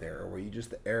was out there, or were you just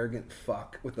the arrogant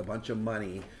fuck with a bunch of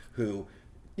money who,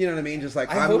 you know what I mean? Just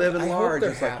like, I'm living large.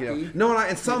 It's like, no,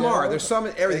 and some are. There's some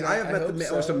in everything. I have met the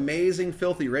most amazing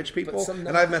filthy rich people,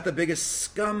 and I've met the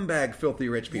biggest scumbag filthy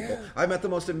rich people. Yeah. I've met the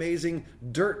most amazing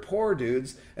dirt poor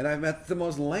dudes, and I've met the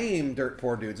most lame dirt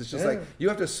poor dudes. It's just like, you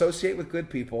have to associate with good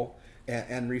people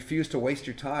and refuse to waste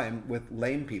your time with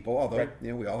lame people. Although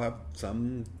we all have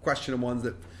some questionable ones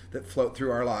that float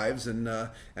through our lives, and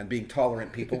being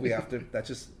tolerant people, we have to. That's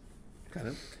just kind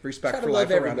of respect for life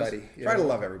around us. Try to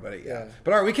love everybody. Yeah.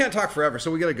 But all right, we can't talk forever, so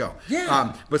we got to go.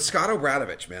 Yeah. But Scott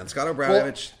Obradovich, man,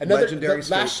 legendary.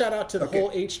 Last shout out to the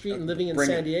whole H Street and living in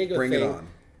San Diego thing. Bring it on.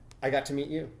 I got to meet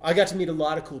you. I got to meet a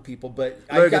lot of cool people, but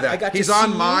I got he's to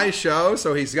on my show,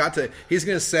 so he's going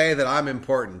to say that I'm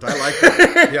important. I like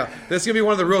that. Yeah, this is going to be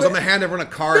one of the rules. I'm going to hand everyone a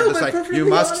card that's like, you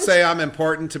must say I'm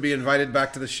important to be invited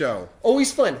back to the show.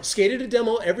 Always fun. Skated a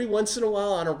demo every once in a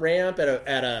while on a ramp at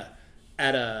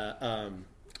a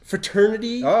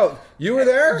fraternity. Oh, you were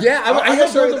there? Yeah, I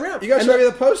helped build the ramp. You got to show me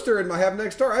the poster I have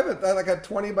next door. I have like a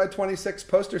 20 by 26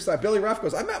 poster size. Billy Ruff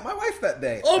goes, I met my wife that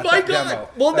day. Oh my God! Demo.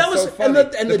 Well, that's that was so funny.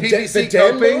 And the PVC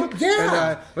coping.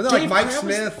 Yeah. But then like Mike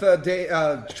Smith,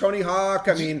 Tony Hawk.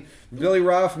 I mean, Billy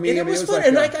Ruff. Me. And it was fun, like,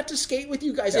 and I got to skate with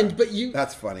you guys. Yeah, but you,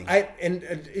 that's funny. And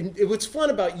it was fun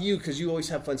about you because you always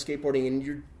have fun skateboarding, and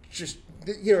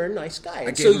you're a nice guy.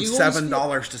 I gave him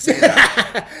 $7 to say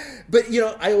that. But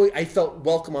I felt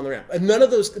welcome on the ramp. And none of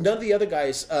the other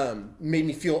guys made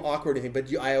me feel awkward or anything.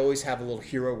 But I always have a little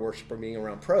hero worshiper being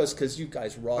around pros because you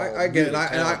guys raw. I get it,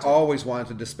 and I always wanted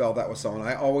to dispel that with someone.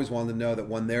 I always wanted to know that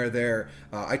when they're there,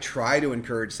 I try to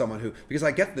encourage someone because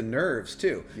I get the nerves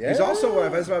too. Yeah. Because also what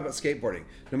I've said about skateboarding,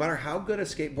 no matter how good a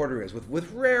skateboarder is,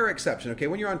 with rare exception, okay,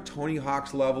 when you're on Tony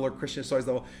Hawk's level or Christian Soy's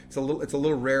level, it's a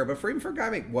little rare. But for a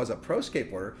guy who was a pro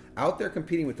skateboarder out there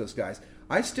competing with those guys,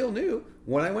 I still knew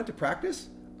when I went to practice,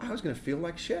 I was going to feel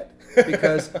like shit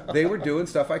because they were doing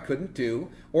stuff I couldn't do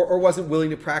or wasn't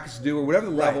willing to practice to do or whatever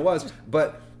the level was.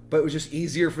 But it was just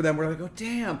easier for them. Where I go,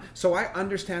 damn. So I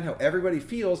understand how everybody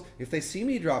feels if they see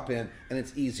me drop in and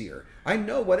it's easier. I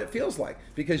know what it feels like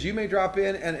because you may drop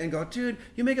in and go, dude,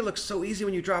 you make it look so easy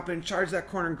when you drop in, charge that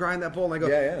corner and grind that bowl. And I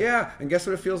go, yeah. And guess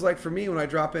what it feels like for me when I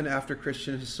drop in after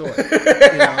Christian Hosoi?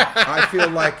 I feel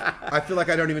like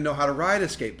I don't even know how to ride a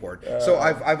skateboard. So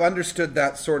I've understood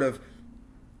that sort of.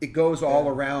 It goes all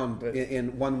around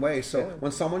in one way. So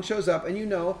when someone shows up and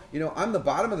I'm the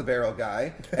bottom of the barrel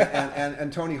guy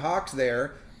and Tony Hawk's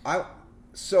there,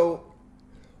 so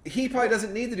he probably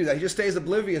doesn't need to do that. He just stays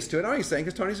oblivious to it. I know what he's saying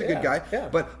because Tony's a good guy. Yeah.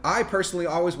 But I personally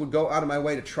always would go out of my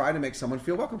way to try to make someone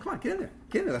feel welcome. Come on, get in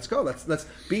there. Let's go. Let's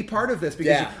be part of this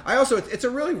because I also it's a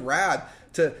really rad.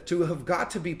 To have got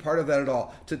to be part of that at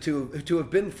all, to have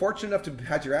been fortunate enough to have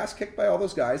had your ass kicked by all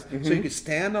those guys, so you could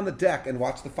stand on the deck and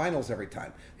watch the finals every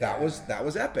time. That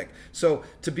was epic. So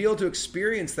to be able to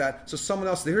experience that, so someone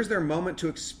else, here's their moment to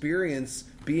experience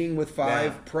being with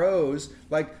 5 pros.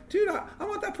 Like, dude, I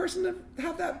want that person to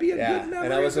have that be a good memory.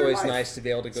 And that was of their always life. nice to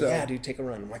be able to go, yeah, dude, take a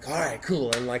run. I'm like, all right,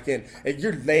 cool. And like, and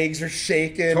your legs are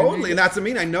shaking. Totally, and that's what I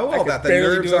mean. I know all that. The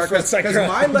nerves are because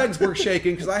my legs were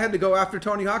shaking because I had to go after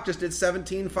Tony Hawk just did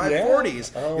 17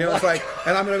 540s. Oh, you know, it's like,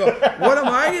 and I'm gonna go. What am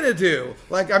I gonna do?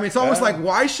 Like, I mean, it's almost like,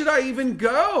 why should I even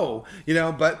go? You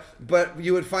know, but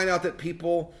you would find out that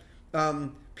people.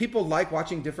 People like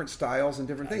watching different styles and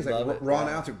different things. Like Ron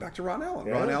Allen, back to Ron Allen.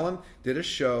 Yeah. Ron Allen did a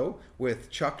show with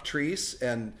Chuck Treese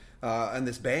and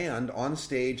this band on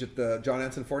stage at the John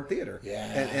Anson Ford Theater. Yeah.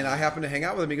 And I happened to hang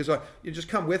out with him. He goes, you just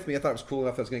come with me. I thought it was cool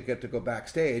enough that I was going to get to go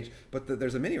backstage. But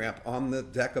there's a mini ramp on the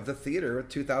deck of the theater, a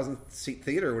 2,000 seat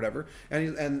theater or whatever.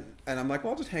 And I'm like,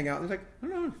 well, I'll just hang out. And he's like,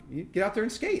 no, you get out there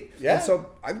and skate. Yeah. And so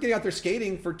I'm getting out there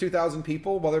skating for 2,000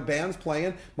 people while their band's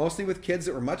playing, mostly with kids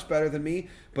that were much better than me.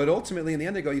 But ultimately, in the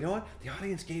end, they go, you know what? The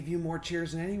audience gave you more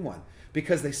cheers than anyone.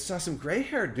 Because they saw some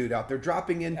gray-haired dude out there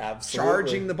dropping in,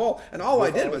 charging the ball. And all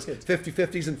I did was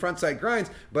 50-50s and frontside grinds,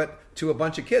 but to a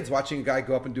bunch of kids, watching a guy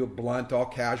go up and do a blunt, all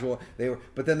casual.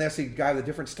 But then they see a guy with a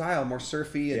different style, more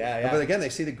surfy. But again, they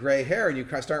see the gray hair, and you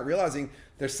kind of start realizing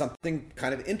there's something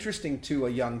kind of interesting to a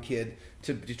young kid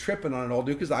to be tripping on an old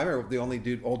dude. Because I remember the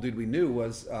only old dude we knew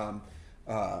was...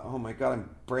 oh my God, I'm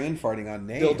brain farting on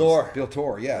names. Bill Dorr. Bill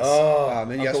Dorr, yes. Oh,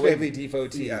 and Uncle Wiggly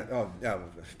devotee. Yeah,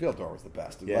 Bill Dorr was the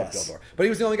best. I love Bill Dorr. But he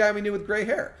was the only guy we knew with gray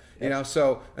hair. Yep. You know,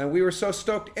 so, and we were so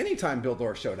stoked anytime Bill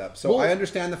Dorr showed up. So I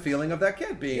understand the feeling of that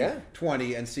kid being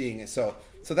 20 and seeing it. So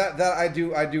that I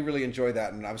do really enjoy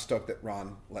that, and I was stoked that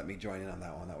Ron let me join in on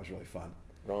that one. That was really fun.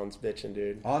 Ron's bitching,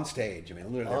 dude. On stage. I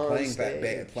mean, literally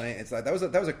they're playing. It's like that was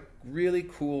a really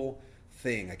cool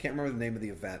thing. I can't remember the name of the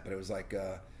event, but it was like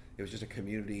it was just a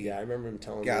community I remember him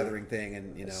telling gathering thing,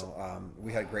 and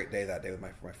we had a great day that day with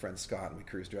my friend Scott, and we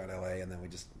cruised around LA, and then we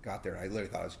just got there, and I literally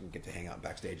thought I was going to get to hang out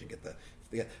backstage and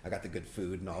I got the good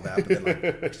food and all that, but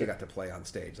then actually got to play on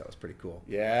stage. That was pretty cool.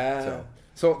 Yeah.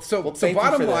 So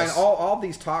bottom line, all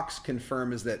these talks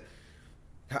confirm is that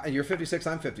you're 56,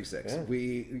 I'm 56. Yeah.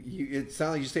 It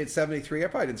sounded like you stayed 73. I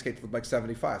probably didn't skate till like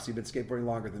 75, so you've been skateboarding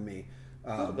longer than me.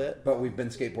 A little bit. But we've been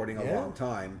skateboarding a long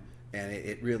time. And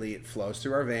it really flows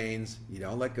through our veins. You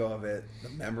don't let go of it. The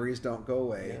memories don't go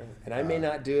away. Yeah. And I may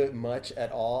not do it much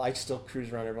at all. I still cruise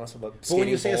around every once in a while. But when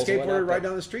you see a skateboarder right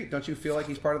down the street, don't you feel like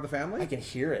he's part of the family? I can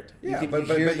hear it. Yeah, but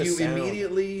you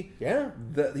immediately... Yeah.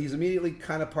 He's immediately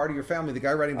kind of part of your family. The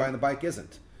guy riding by on the bike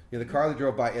isn't. You know, the car that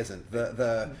drove by isn't.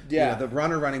 The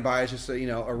runner running by is just a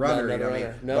runner. No, you know what I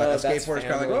mean? No, but the skateboarder's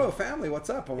kind of like, oh, family, what's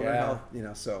up? I wonder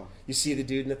how, so. You see the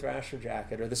dude in the Thrasher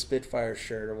jacket or the Spitfire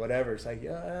shirt or whatever. It's like,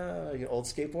 old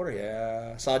skateboarder,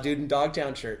 yeah. Saw a dude in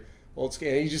Dogtown shirt. Old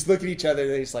skate. And you just look at each other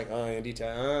and he's like, oh, in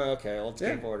detail. Oh, okay, old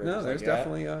skateboarder. No, there's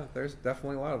definitely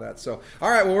a lot of that. So, all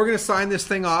right, well, we're going to sign this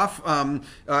thing off.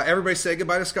 Everybody say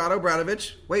goodbye to Scott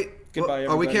Obradovich. Wait.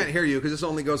 Goodbye, we can't hear you because this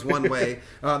only goes one way.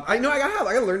 I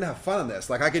gotta learn to have fun on this.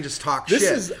 Like I can just talk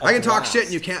shit. I can talk shit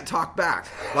and you can't talk back.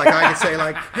 Like I can say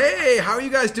like, "Hey, how are you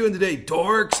guys doing today,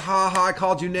 dorks? Ha ha! I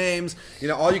called you names."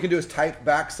 All you can do is type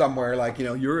back somewhere like,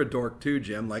 "You're a dork too,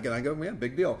 Jim." Like, and I go, "Man,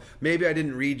 big deal. Maybe I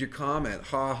didn't read your comment.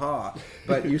 Ha ha!"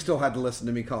 But you still had to listen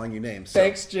to me calling you names. So.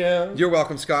 Thanks, Jim. You're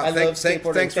welcome, Scott. I love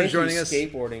skateboarding. Thanks for joining us.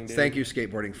 Skateboarding, dude. Thank you,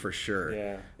 skateboarding for sure.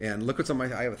 Yeah. And look what's on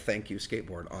I have a thank you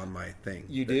skateboard on my thing.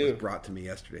 You that do. Was brought to me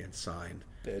yesterday and signed.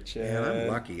 Bitchin'. And I'm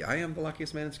lucky. I am the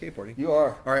luckiest man in skateboarding. You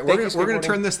are. All right, we're going to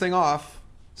turn this thing off.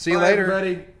 See you later.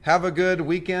 Everybody. Have a good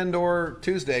weekend or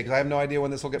Tuesday because I have no idea when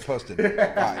this will get posted.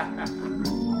 Bye.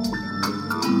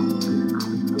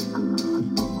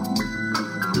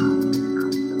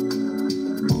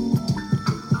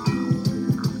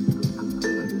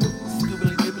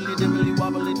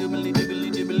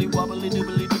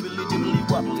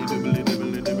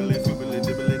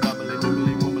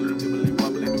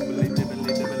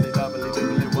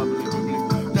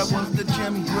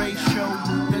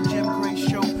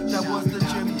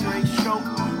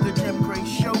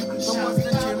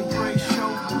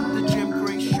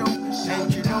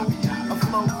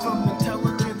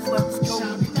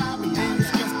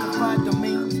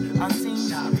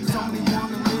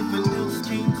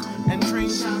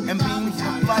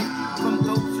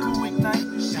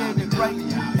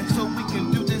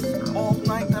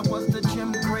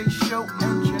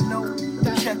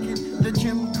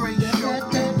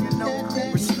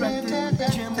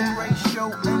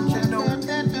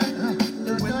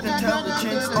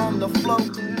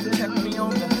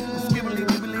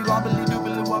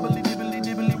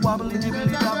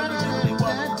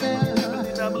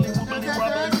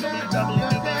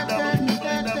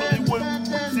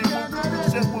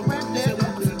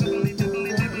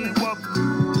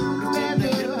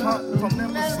 From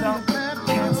them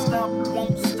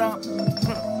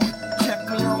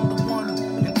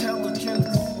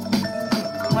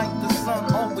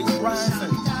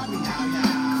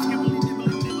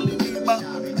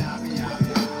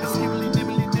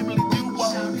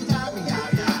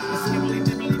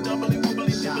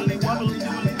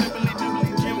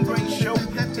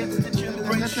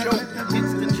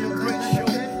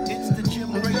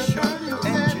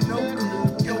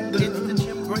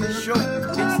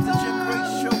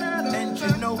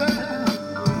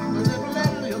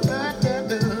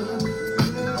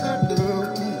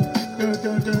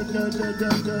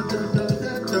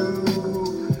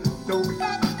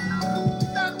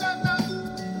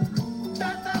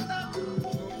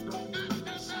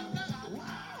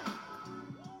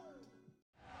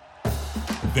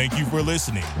Thank you for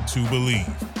listening to Believe.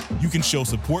 You can show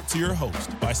support to your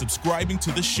host by subscribing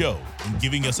to the show and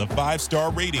giving us a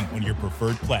 5-star rating on your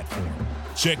preferred platform.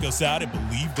 Check us out at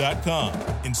Believe.com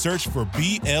and search for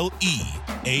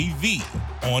BLEAV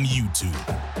on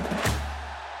YouTube.